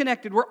always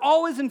connected. We're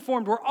always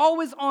informed. We're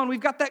always on. We've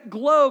got that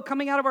glow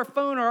coming out of our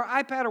phone or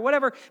our iPad or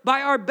whatever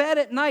by our bed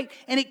at night,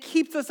 and it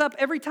keeps us up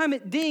every time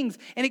it dings,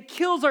 and it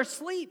kills our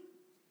sleep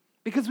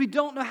because we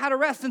don't know how to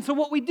rest. And so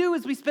what we do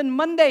is we spend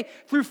Monday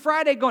through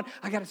Friday going,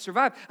 I got to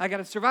survive. I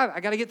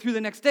got to get through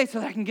the next day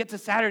so that I can get to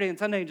Saturday and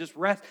Sunday and just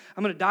rest.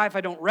 I'm going to die if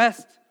I don't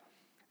rest.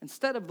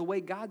 Instead of the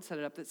way God set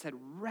it up that said,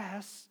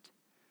 rest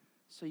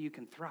so you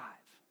can thrive.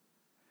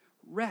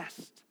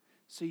 Rest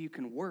so you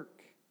can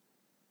work.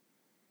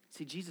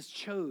 See, Jesus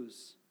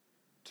chose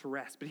to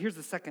rest. But here's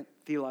the second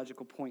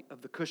theological point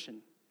of the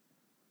cushion.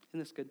 Isn't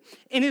this good?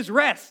 In his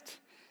rest,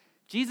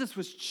 Jesus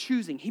was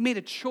choosing. He made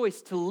a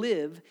choice to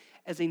live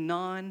as a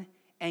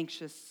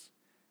non-anxious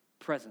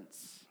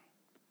presence.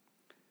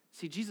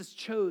 See, Jesus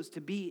chose to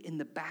be in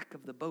the back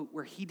of the boat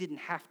where he didn't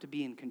have to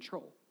be in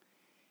control.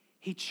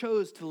 He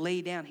chose to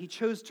lay down. He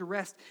chose to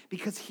rest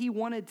because he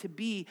wanted to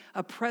be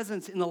a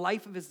presence in the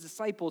life of his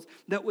disciples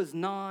that was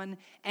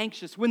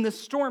non-anxious. When the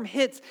storm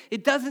hits,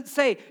 it doesn't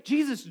say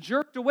Jesus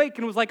jerked awake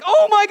and was like,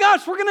 oh my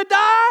gosh, we're going to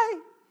die.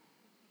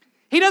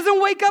 He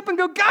doesn't wake up and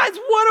go, guys,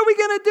 what are we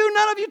going to do?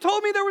 None of you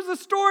told me there was a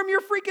storm.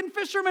 You're freaking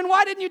fishermen.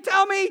 Why didn't you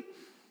tell me?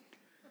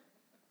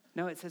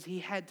 No, it says he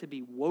had to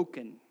be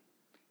woken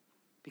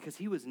because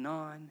he was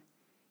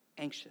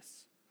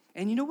non-anxious.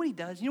 And you know what he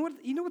does? You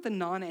know what the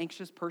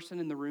non-anxious person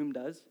in the room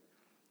does?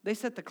 They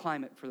set the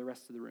climate for the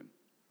rest of the room.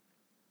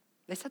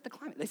 They set the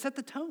climate. They set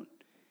the tone.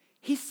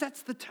 He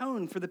sets the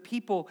tone for the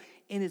people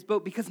in his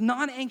boat because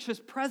non-anxious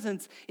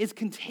presence is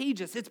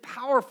contagious. It's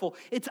powerful.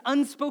 It's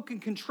unspoken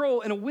control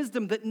and a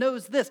wisdom that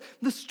knows this.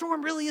 The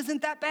storm really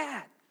isn't that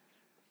bad.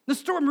 The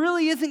storm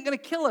really isn't going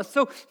to kill us.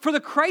 So for the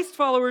Christ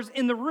followers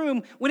in the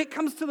room, when it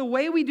comes to the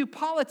way we do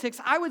politics,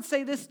 I would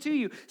say this to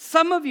you.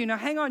 Some of you, now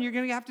hang on, you're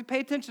going to have to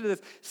pay attention to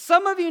this.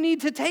 Some of you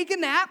need to take a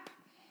nap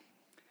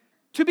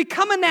to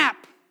become a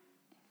nap.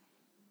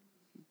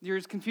 You're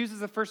as confused as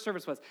the first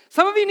service was.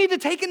 Some of you need to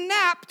take a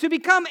nap to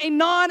become a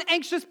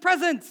non-anxious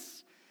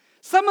presence.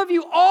 Some of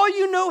you, all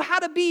you know how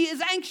to be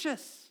is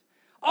anxious.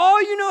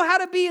 All you know how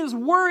to be is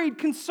worried,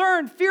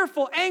 concerned,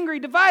 fearful, angry,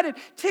 divided,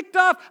 ticked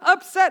off,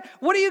 upset.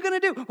 What are you going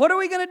to do? What are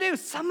we going to do?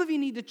 Some of you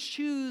need to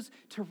choose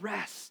to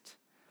rest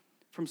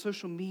from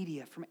social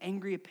media, from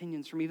angry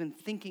opinions, from even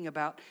thinking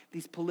about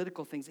these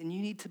political things. And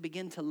you need to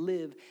begin to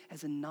live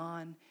as a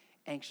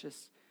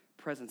non-anxious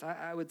presence.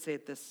 I would say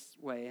it this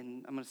way,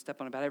 and I'm going to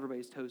step on about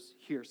everybody's toes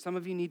here. Some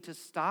of you need to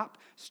stop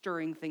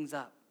stirring things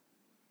up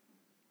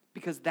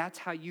because that's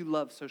how you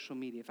love social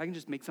media. If I can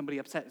just make somebody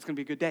upset, it's going to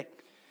be a good day.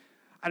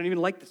 I don't even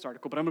like this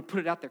article, but I'm going to put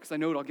it out there because I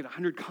know I'll get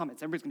 100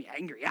 comments. Everybody's going to be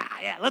angry.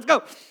 Yeah, let's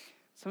go.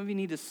 Some of you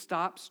need to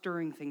stop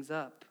stirring things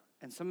up,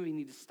 and some of you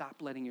need to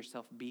stop letting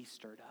yourself be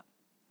stirred up.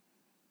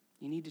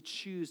 You need to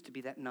choose to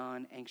be that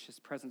non-anxious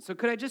presence. So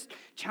could I just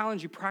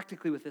challenge you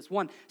practically with this?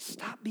 One,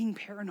 stop being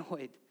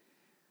paranoid.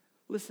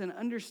 Listen,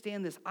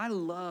 understand this. I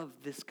love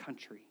this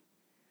country.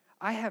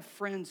 I have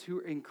friends who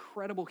are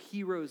incredible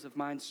heroes of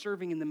mine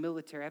serving in the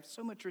military. I have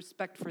so much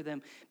respect for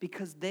them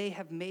because they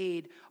have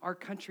made our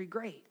country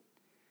great.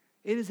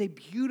 It is a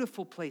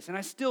beautiful place, and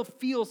I still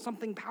feel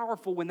something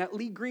powerful when that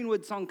Lee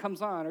Greenwood song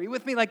comes on. Are you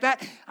with me like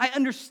that? I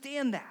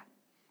understand that.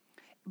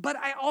 But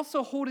I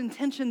also hold in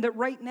tension that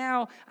right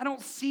now, I don't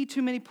see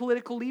too many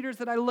political leaders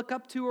that I look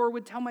up to or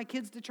would tell my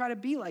kids to try to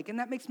be like, and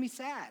that makes me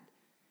sad.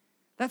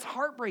 That's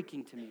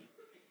heartbreaking to me.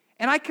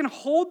 And I can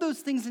hold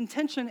those things in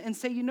tension and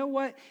say, you know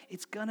what?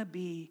 It's going to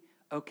be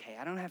okay.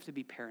 I don't have to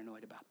be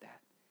paranoid about that.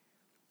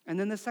 And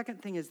then the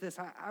second thing is this.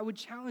 I would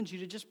challenge you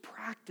to just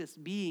practice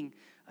being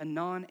a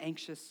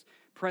non-anxious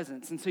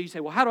presence. And so you say,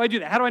 well, how do I do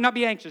that? How do I not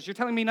be anxious? You're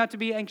telling me not to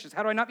be anxious.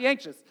 How do I not be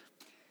anxious?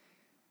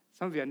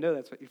 Some of you, I know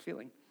that's what you're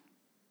feeling.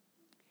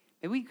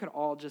 Maybe we could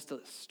all just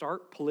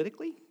start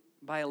politically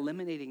by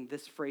eliminating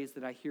this phrase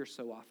that I hear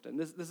so often.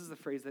 This is the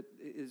phrase that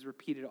is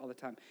repeated all the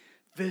time.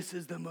 This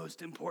is the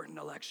most important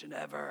election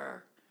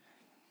ever.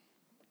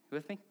 You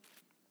with me?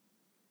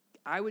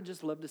 I would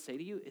just love to say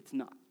to you, it's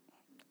not.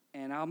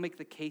 And I'll make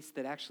the case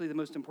that actually the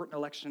most important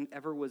election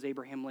ever was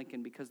Abraham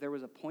Lincoln, because there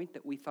was a point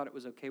that we thought it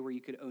was okay where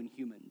you could own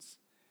humans.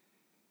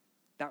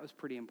 That was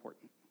pretty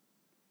important.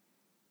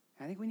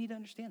 And I think we need to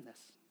understand this.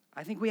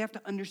 I think we have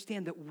to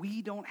understand that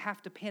we don't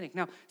have to panic.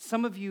 Now,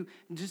 some of you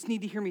just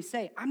need to hear me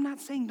say, I'm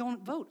not saying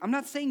don't vote. I'm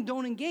not saying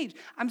don't engage.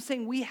 I'm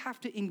saying we have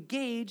to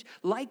engage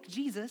like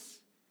Jesus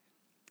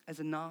as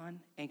a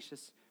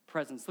non-anxious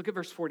presence. Look at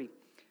verse 40.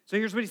 So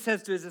here's what he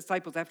says to his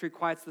disciples after he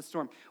quiets the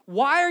storm.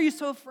 Why are you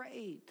so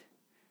afraid?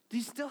 Do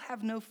you still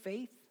have no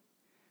faith?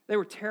 They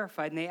were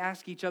terrified, and they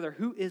asked each other,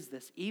 who is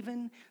this?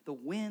 Even the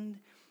wind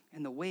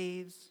and the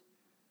waves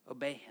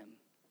obey him.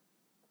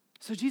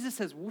 So Jesus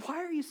says, why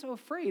are you so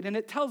afraid? And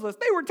it tells us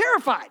they were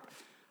terrified.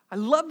 I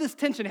love this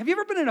tension. Have you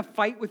ever been in a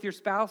fight with your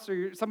spouse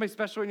or somebody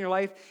special in your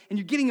life, and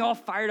you're getting all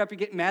fired up, you're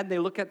getting mad, and they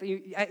look at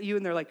you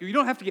and they're like, you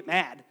don't have to get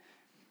mad.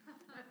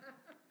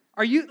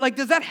 Are you, like,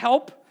 does that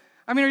help?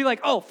 I mean, are you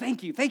like, oh,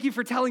 thank you. Thank you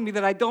for telling me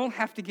that I don't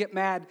have to get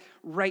mad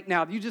right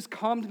now. You just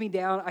calmed me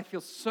down. I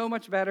feel so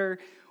much better.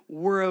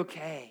 We're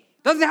okay.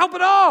 Doesn't help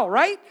at all,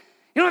 right?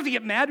 You don't have to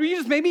get mad. You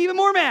just made me even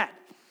more mad.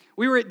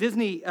 We were at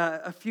Disney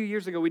a few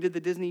years ago. We did the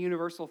Disney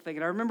Universal thing.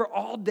 And I remember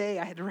all day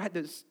I had to ride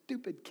those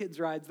stupid kids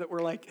rides that were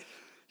like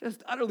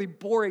just utterly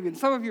boring. And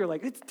some of you are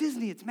like, it's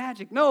Disney, it's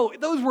magic. No,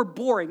 those were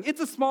boring. It's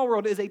a Small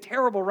World is a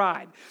terrible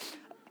ride.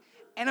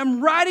 And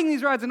I'm riding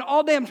these rides, and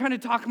all day I'm trying to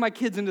talk my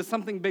kids into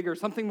something bigger,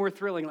 something more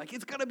thrilling. Like,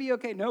 it's going to be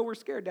okay. No, we're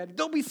scared, Daddy.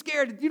 Don't be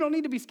scared. You don't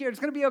need to be scared. It's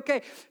going to be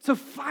okay. So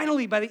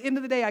finally, by the end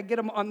of the day, I get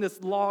them on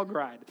this log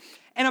ride.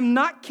 And I'm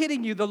not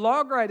kidding you. The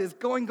log ride is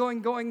going.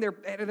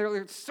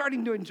 They're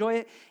starting to enjoy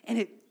it, and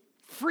it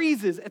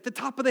freezes at the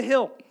top of the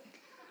hill.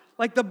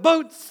 Like, the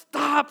boat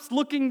stops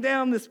looking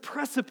down this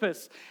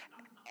precipice.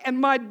 And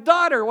my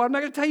daughter, well, I'm not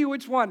going to tell you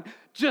which one,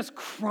 just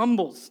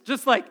crumbles.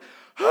 Just like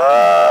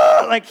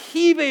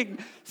heaving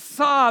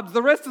sobs.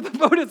 The rest of the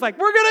boat is like,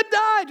 we're going to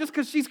die, just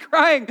because she's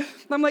crying. And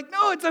I'm like,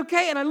 no, it's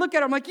okay. And I look at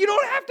her, I'm like, you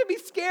don't have to be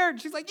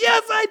scared. She's like,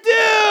 yes,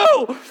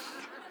 I do.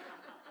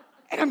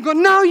 And I'm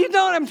going, no, you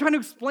don't. I'm trying to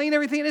explain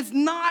everything, and it's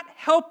not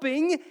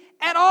helping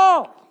at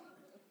all.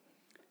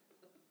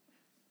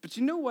 But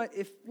you know what?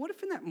 What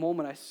if in that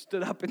moment I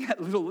stood up in that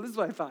this is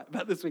what I thought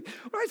about this week.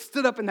 When I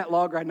stood up in that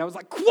log ride and I was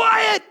like,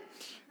 quiet,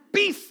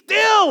 be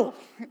still.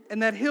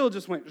 And that hill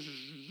just went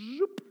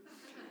zoop.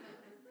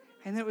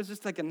 And it was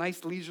just like a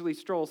nice leisurely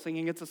stroll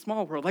singing It's a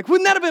Small World. Like,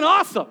 wouldn't that have been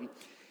awesome?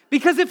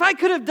 Because if I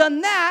could have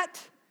done that,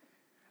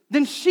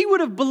 then she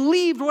would have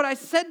believed what I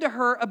said to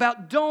her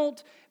about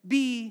don't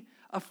be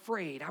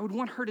afraid. I would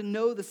want her to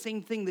know the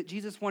same thing that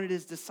Jesus wanted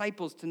his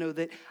disciples to know,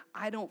 that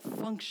I don't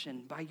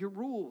function by your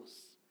rules.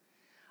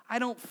 I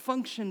don't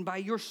function by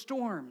your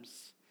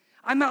storms.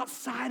 I'm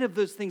outside of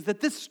those things, that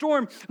this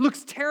storm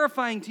looks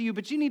terrifying to you,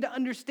 but you need to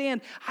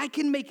understand I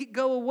can make it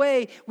go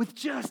away with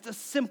just a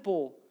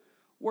simple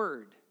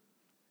word.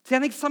 See, I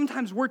think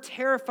sometimes we're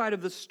terrified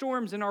of the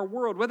storms in our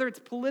world, whether it's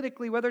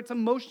politically, whether it's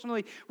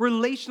emotionally,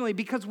 relationally,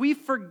 because we've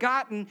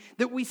forgotten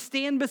that we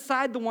stand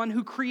beside the one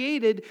who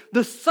created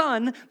the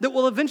sun that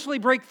will eventually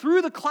break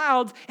through the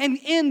clouds and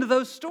end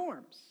those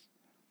storms.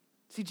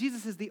 See,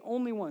 Jesus is the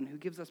only one who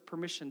gives us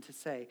permission to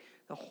say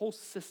the whole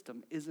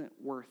system isn't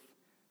worth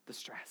the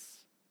stress.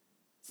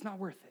 It's not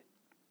worth it.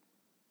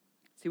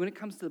 See, when it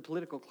comes to the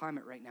political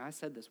climate right now, I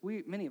said this,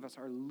 many of us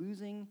are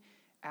losing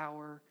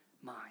our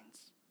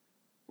minds.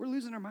 We're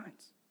losing our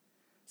minds.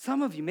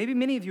 Some of you, maybe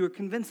many of you, are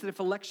convinced that if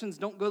elections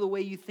don't go the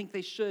way you think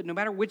they should, no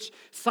matter which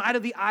side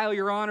of the aisle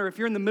you're on, or if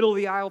you're in the middle of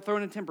the aisle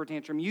throwing a temper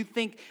tantrum, you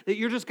think that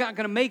you're just not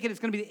going to make it.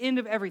 It's going to be the end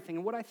of everything.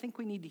 And what I think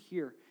we need to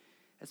hear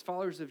as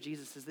followers of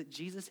Jesus is that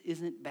Jesus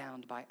isn't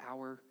bound by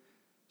our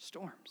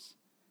storms.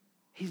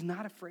 He's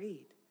not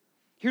afraid.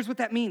 Here's what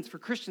that means for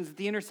Christians at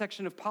the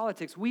intersection of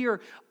politics. We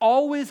are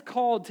always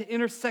called to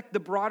intersect the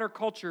broader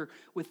culture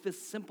with this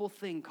simple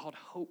thing called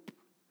hope.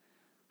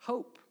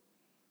 Hope.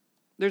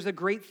 There's a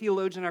great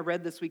theologian I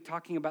read this week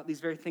talking about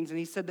these very things, and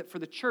he said that for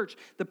the church,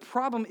 the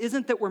problem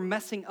isn't that we're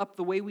messing up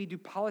the way we do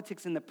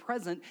politics in the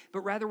present,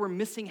 but rather we're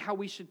missing how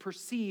we should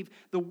perceive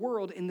the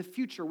world in the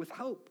future with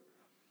hope.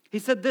 He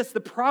said this,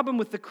 the problem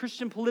with the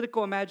Christian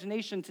political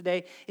imagination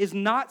today is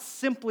not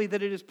simply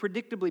that it is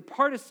predictably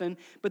partisan,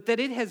 but that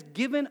it has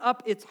given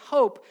up its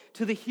hope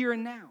to the here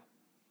and now.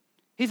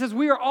 He says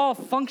we are all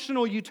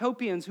functional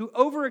utopians who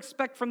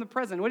over-expect from the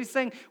present. What he's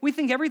saying, we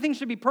think everything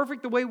should be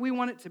perfect the way we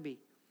want it to be.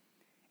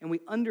 And we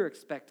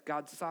under-expect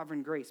God's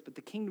sovereign grace. But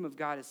the kingdom of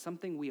God is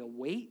something we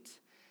await,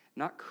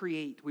 not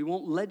create. We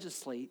won't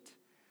legislate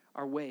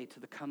our way to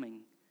the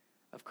coming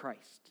of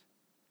Christ.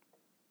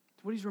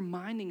 What he's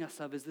reminding us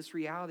of is this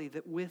reality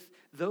that with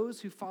those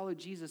who follow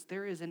Jesus,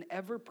 there is an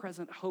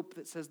ever-present hope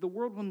that says the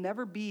world will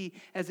never be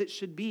as it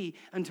should be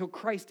until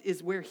Christ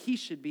is where he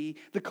should be,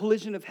 the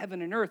collision of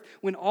heaven and earth,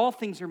 when all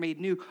things are made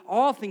new,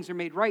 all things are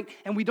made right,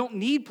 and we don't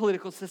need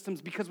political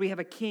systems because we have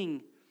a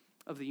king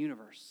of the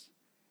universe.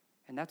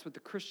 And that's what the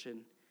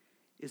Christian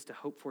is to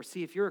hope for.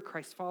 See, if you're a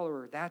Christ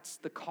follower, that's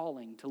the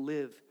calling to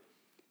live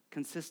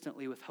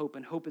consistently with hope.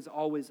 And hope is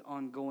always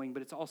ongoing,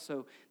 but it's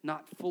also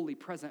not fully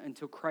present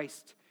until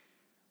Christ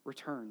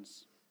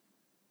returns.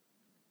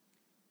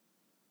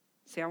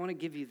 See, I want to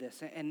give you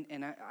this, and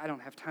I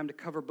don't have time to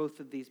cover both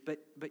of these, but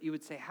you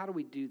would say, how do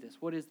we do this?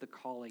 What is the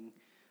calling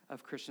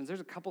of Christians? There's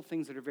a couple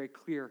things that are very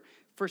clear.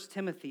 1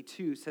 Timothy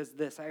 2 says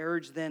this, I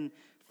urge then,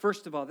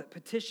 first of all, that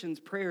petitions,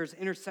 prayers,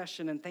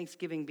 intercession, and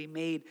thanksgiving be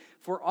made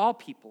for all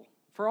people,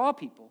 for all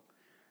people.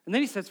 And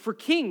then he says, for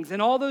kings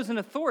and all those in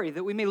authority,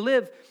 that we may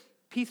live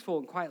peaceful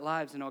and quiet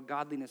lives in all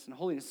godliness and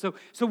holiness.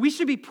 So we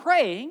should be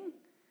praying.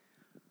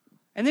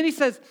 And then he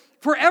says,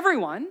 for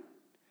everyone,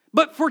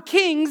 but for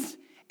kings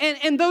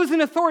and those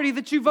in authority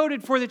that you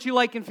voted for that you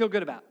like and feel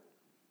good about.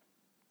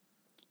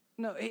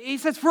 No, he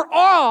says, for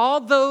all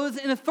those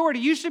in authority,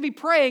 you should be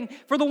praying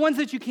for the ones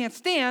that you can't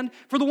stand,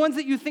 for the ones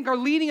that you think are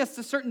leading us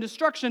to certain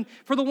destruction,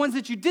 for the ones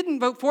that you didn't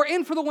vote for,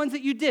 and for the ones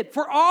that you did.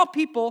 For all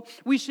people,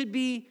 we should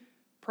be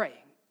praying.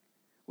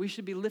 We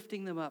should be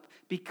lifting them up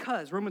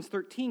because Romans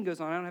 13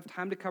 goes on. I don't have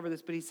time to cover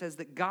this, but he says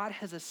that God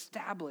has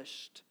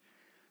established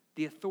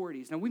the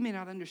authorities. Now, we may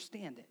not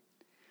understand it.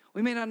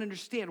 We may not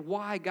understand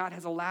why God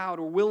has allowed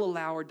or will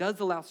allow or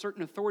does allow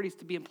certain authorities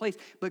to be in place,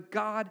 but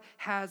God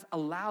has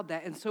allowed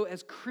that. And so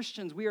as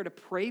Christians, we are to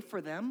pray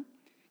for them.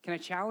 Can I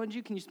challenge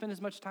you? Can you spend as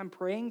much time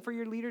praying for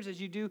your leaders as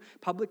you do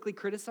publicly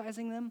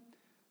criticizing them?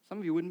 Some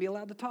of you wouldn't be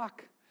allowed to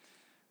talk.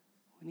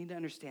 We need to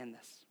understand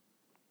this.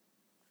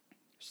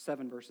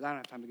 7 verses. I don't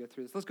have time to go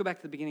through this. Let's go back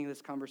to the beginning of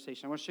this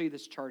conversation. I want to show you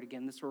this chart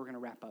again. This is where we're going to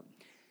wrap up.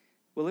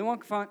 Willy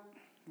Wonka font.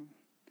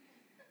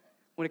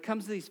 When it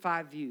comes to these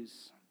 5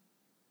 views,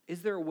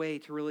 is there a way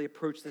to really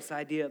approach this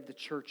idea of the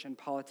church and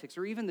politics,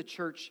 or even the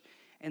church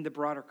and the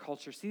broader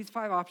culture? See, these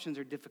 5 options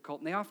are difficult,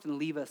 and they often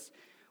leave us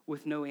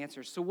with no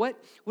answers. So what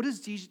does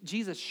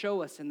Jesus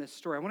show us in this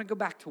story? I want to go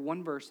back to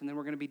one verse, and then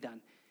we're going to be done.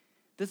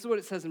 This is what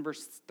it says in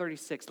verse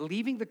 36.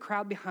 Leaving the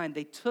crowd behind,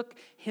 they took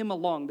him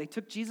along. They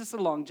took Jesus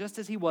along just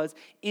as he was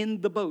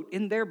in the boat,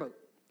 in their boat.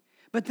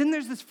 But then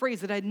there's this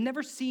phrase that I'd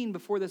never seen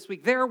before this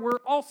week. There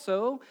were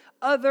also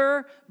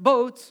other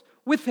boats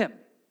with him.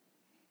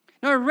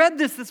 Now, I read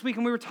this week,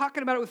 and we were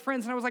talking about it with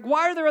friends, and I was like,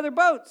 why are there other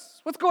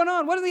boats? What's going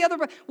on? What are the other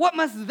boats? What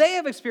must they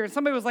have experienced?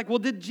 Somebody was like, well,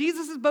 did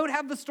Jesus' boat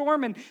have the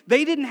storm, and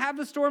they didn't have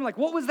the storm? Like,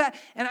 what was that?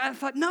 And I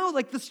thought, no,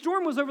 like the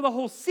storm was over the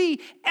whole sea.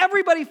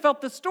 Everybody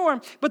felt the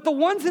storm, but the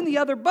ones in the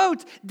other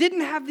boats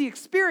didn't have the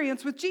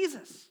experience with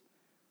Jesus.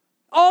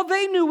 All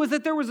they knew was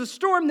that there was a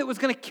storm that was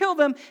going to kill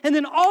them, and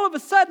then all of a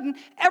sudden,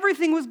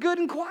 everything was good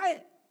and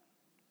quiet.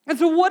 And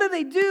so what do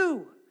they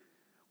do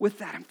with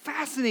that? I'm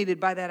fascinated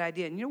by that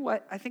idea. And you know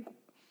what? I think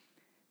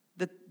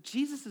that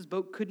Jesus'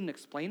 boat couldn't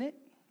explain it.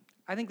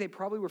 I think they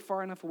probably were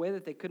far enough away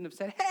that they couldn't have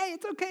said, hey,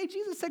 it's okay.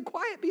 Jesus said,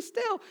 quiet, be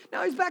still.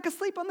 Now he's back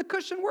asleep on the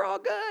cushion. We're all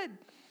good.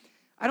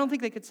 I don't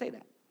think they could say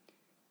that.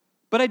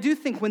 But I do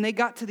think when they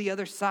got to the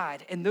other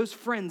side and those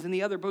friends in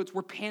the other boats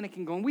were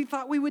panicking, going, we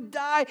thought we would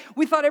die.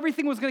 We thought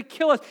everything was going to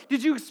kill us.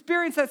 Did you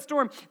experience that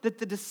storm? That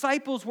the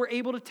disciples were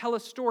able to tell a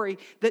story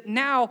that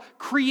now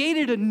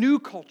created a new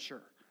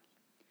culture.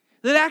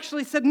 That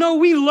actually said, no,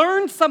 we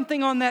learned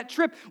something on that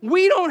trip.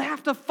 We don't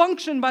have to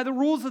function by the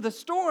rules of the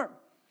storm.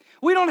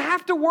 We don't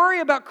have to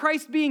worry about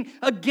Christ being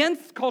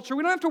against culture.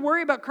 We don't have to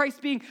worry about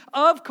Christ being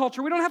of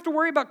culture. We don't have to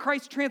worry about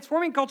Christ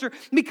transforming culture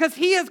because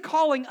he is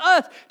calling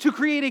us to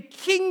create a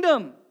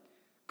kingdom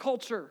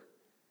culture.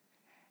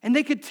 And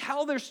they could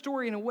tell their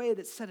story in a way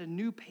that set a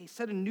new pace,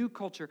 set a new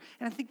culture.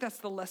 And I think that's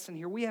the lesson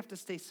here. We have to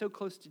stay so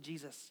close to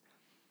Jesus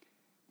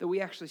that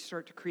we actually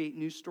start to create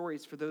new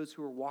stories for those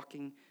who are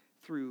walking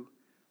through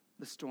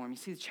the storm. You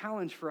see, the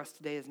challenge for us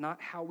today is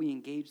not how we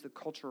engage the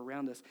culture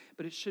around us,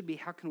 but it should be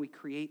how can we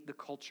create the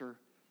culture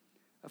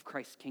of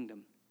Christ's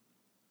kingdom.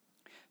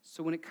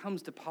 So when it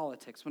comes to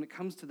politics, when it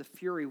comes to the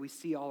fury we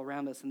see all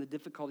around us and the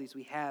difficulties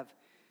we have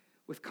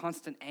with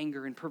constant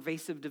anger and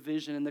pervasive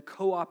division and the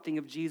co-opting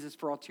of Jesus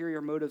for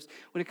ulterior motives,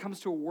 when it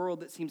comes to a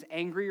world that seems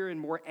angrier and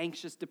more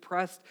anxious,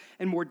 depressed,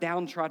 and more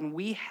downtrodden,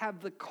 we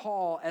have the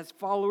call as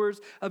followers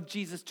of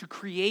Jesus to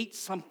create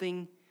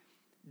something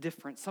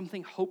different,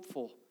 something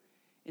hopeful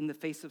in the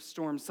face of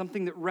storms,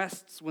 something that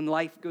rests when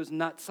life goes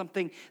nuts,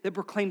 something that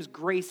proclaims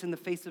grace in the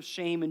face of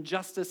shame and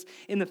justice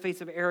in the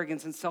face of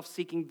arrogance and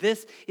self-seeking.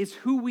 This is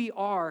who we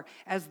are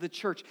as the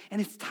church.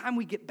 And it's time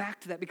we get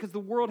back to that because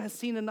the world has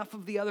seen enough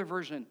of the other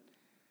version.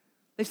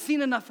 They've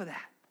seen enough of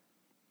that.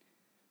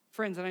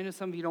 Friends, and I know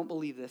some of you don't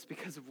believe this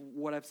because of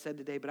what I've said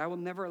today, but I will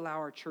never allow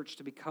our church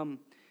to become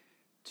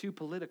too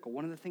political.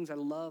 One of the things I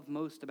love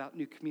most about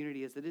New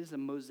Community is that it is a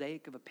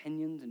mosaic of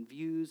opinions and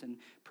views and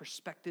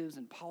perspectives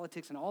and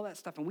politics and all that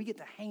stuff, and we get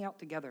to hang out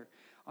together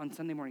on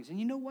Sunday mornings. And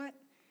you know what?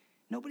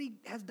 Nobody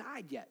has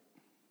died yet.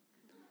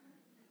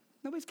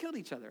 Nobody's killed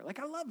each other. Like,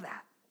 I love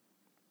that.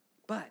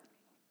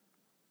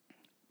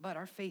 But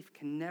our faith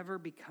can never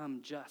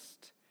become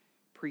just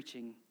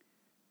preaching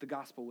the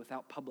gospel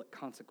without public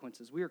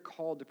consequences. We are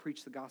called to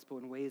preach the gospel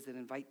in ways that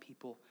invite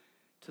people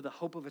to the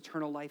hope of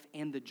eternal life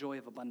and the joy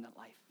of abundant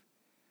life.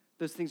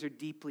 Those things are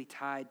deeply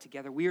tied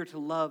together. We are to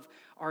love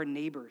our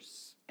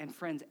neighbors. And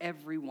friends,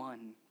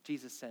 everyone,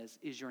 Jesus says,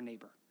 is your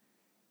neighbor.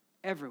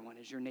 Everyone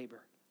is your neighbor.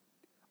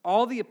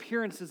 All the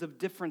appearances of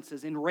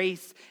differences in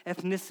race,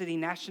 ethnicity,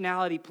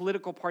 nationality,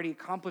 political party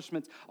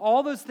accomplishments,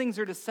 all those things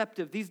are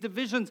deceptive. These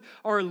divisions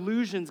are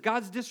illusions.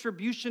 God's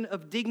distribution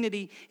of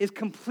dignity is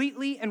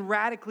completely and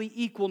radically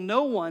equal.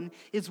 No one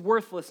is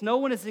worthless. No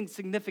one is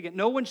insignificant.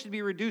 No one should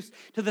be reduced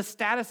to the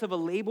status of a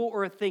label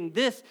or a thing.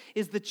 This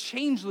is the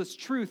changeless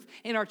truth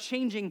in our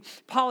changing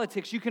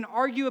politics. You can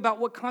argue about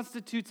what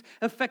constitutes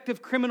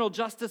effective criminal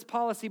justice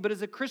policy, but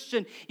as a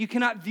Christian, you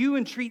cannot view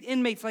and treat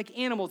inmates like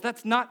animals.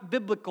 That's not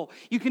biblical.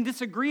 You can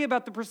disagree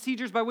about the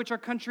procedures by which our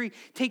country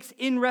takes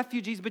in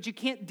refugees, but you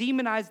can't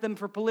demonize them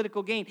for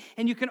political gain.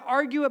 And you can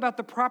argue about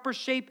the proper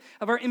shape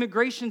of our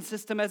immigration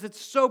system as it's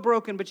so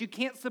broken, but you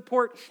can't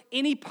support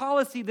any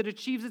policy that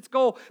achieves its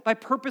goal by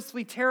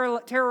purposely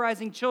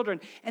terrorizing children.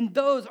 And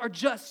those are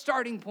just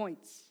starting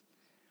points.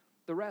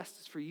 The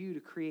rest is for you to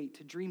create,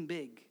 to dream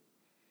big,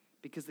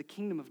 because the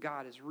kingdom of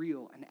God is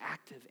real and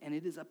active, and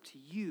it is up to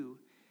you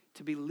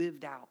to be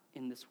lived out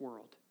in this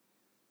world.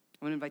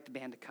 I'm going to invite the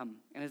band to come.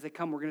 And as they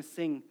come, we're going to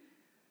sing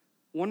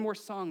one more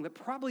song that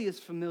probably is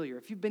familiar.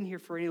 If you've been here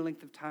for any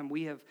length of time,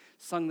 we have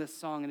sung this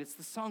song, and it's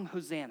the song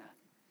Hosanna.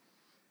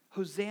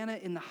 Hosanna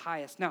in the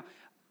highest. Now,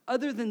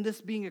 other than this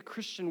being a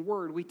Christian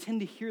word, we tend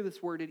to hear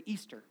this word at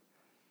Easter.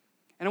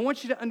 And I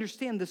want you to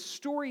understand the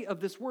story of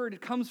this word. It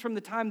comes from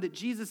the time that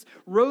Jesus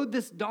rode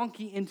this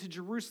donkey into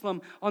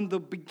Jerusalem on the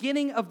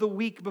beginning of the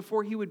week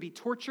before he would be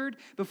tortured,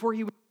 before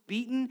he would be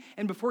beaten,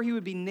 and before he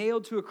would be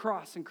nailed to a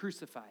cross and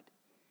crucified.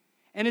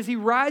 And as he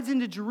rides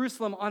into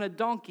Jerusalem on a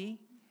donkey,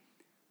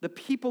 the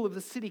people of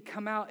the city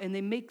come out and they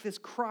make this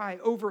cry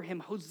over him,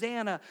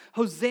 Hosanna,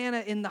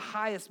 Hosanna in the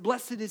highest.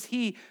 Blessed is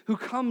he who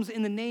comes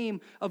in the name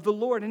of the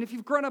Lord. And if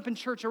you've grown up in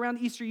church around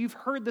Easter, you've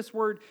heard this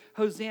word,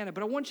 Hosanna.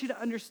 But I want you to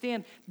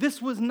understand,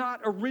 this was not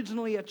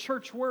originally a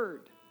church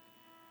word.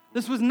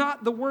 This was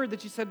not the word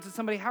that you said to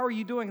somebody, how are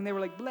you doing? And they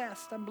were like,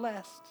 blessed, I'm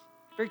blessed.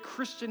 Very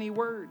Christian-y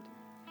word.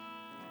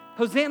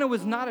 Hosanna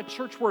was not a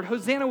church word.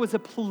 Hosanna was a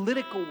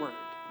political word.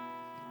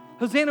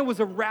 Hosanna was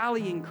a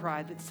rallying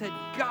cry that said,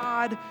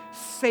 God,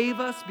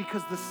 save us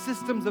because the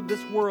systems of this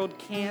world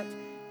can't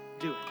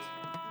do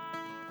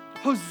it.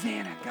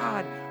 Hosanna,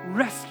 God,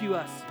 rescue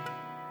us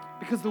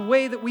because the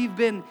way that we've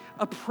been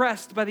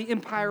oppressed by the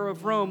empire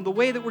of Rome, the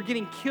way that we're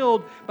getting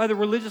killed by the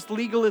religious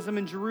legalism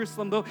in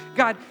Jerusalem, though,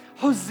 God,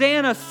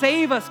 Hosanna,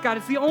 save us, God.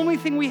 It's the only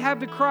thing we have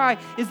to cry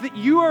is that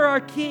you are our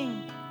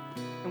King,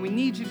 and we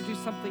need you to do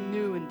something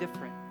new and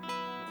different.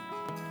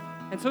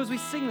 And so as we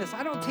sing this,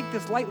 I don't take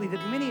this lightly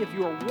that many of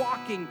you are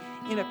walking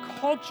in a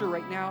culture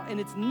right now, and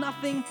it's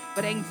nothing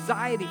but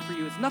anxiety for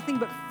you. It's nothing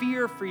but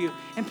fear for you.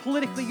 And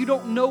politically, you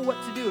don't know what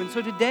to do. And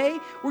so today,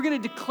 we're going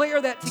to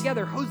declare that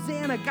together.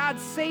 Hosanna, God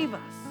save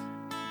us.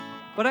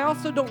 But I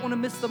also don't want to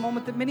miss the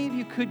moment that many of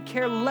you could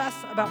care less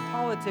about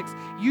politics.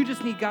 You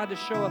just need God to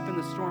show up in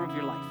the storm of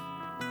your life.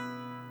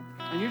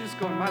 And you're just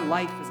going, my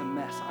life is a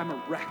mess. I'm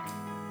a wreck.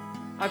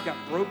 I've got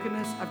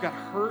brokenness, I've got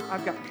hurt,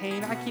 I've got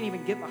pain. I can't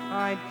even get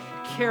behind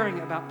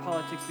caring about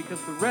politics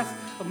because the rest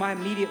of my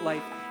immediate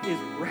life is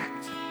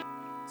wrecked.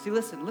 See,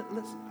 listen,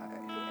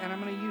 and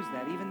I'm going to use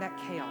that, even that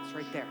chaos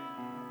right there.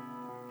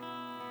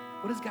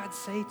 What does God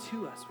say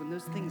to us when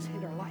those things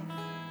hit our life?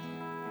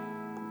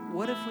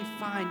 What if we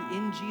find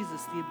in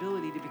Jesus the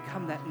ability to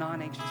become that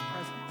non-anxious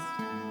presence?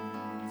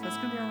 So it's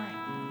going to be all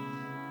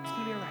right. It's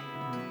going to be all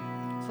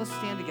right. So let's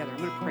stand together. I'm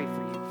going to pray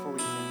for you before we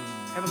sing.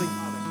 Heavenly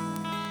Father,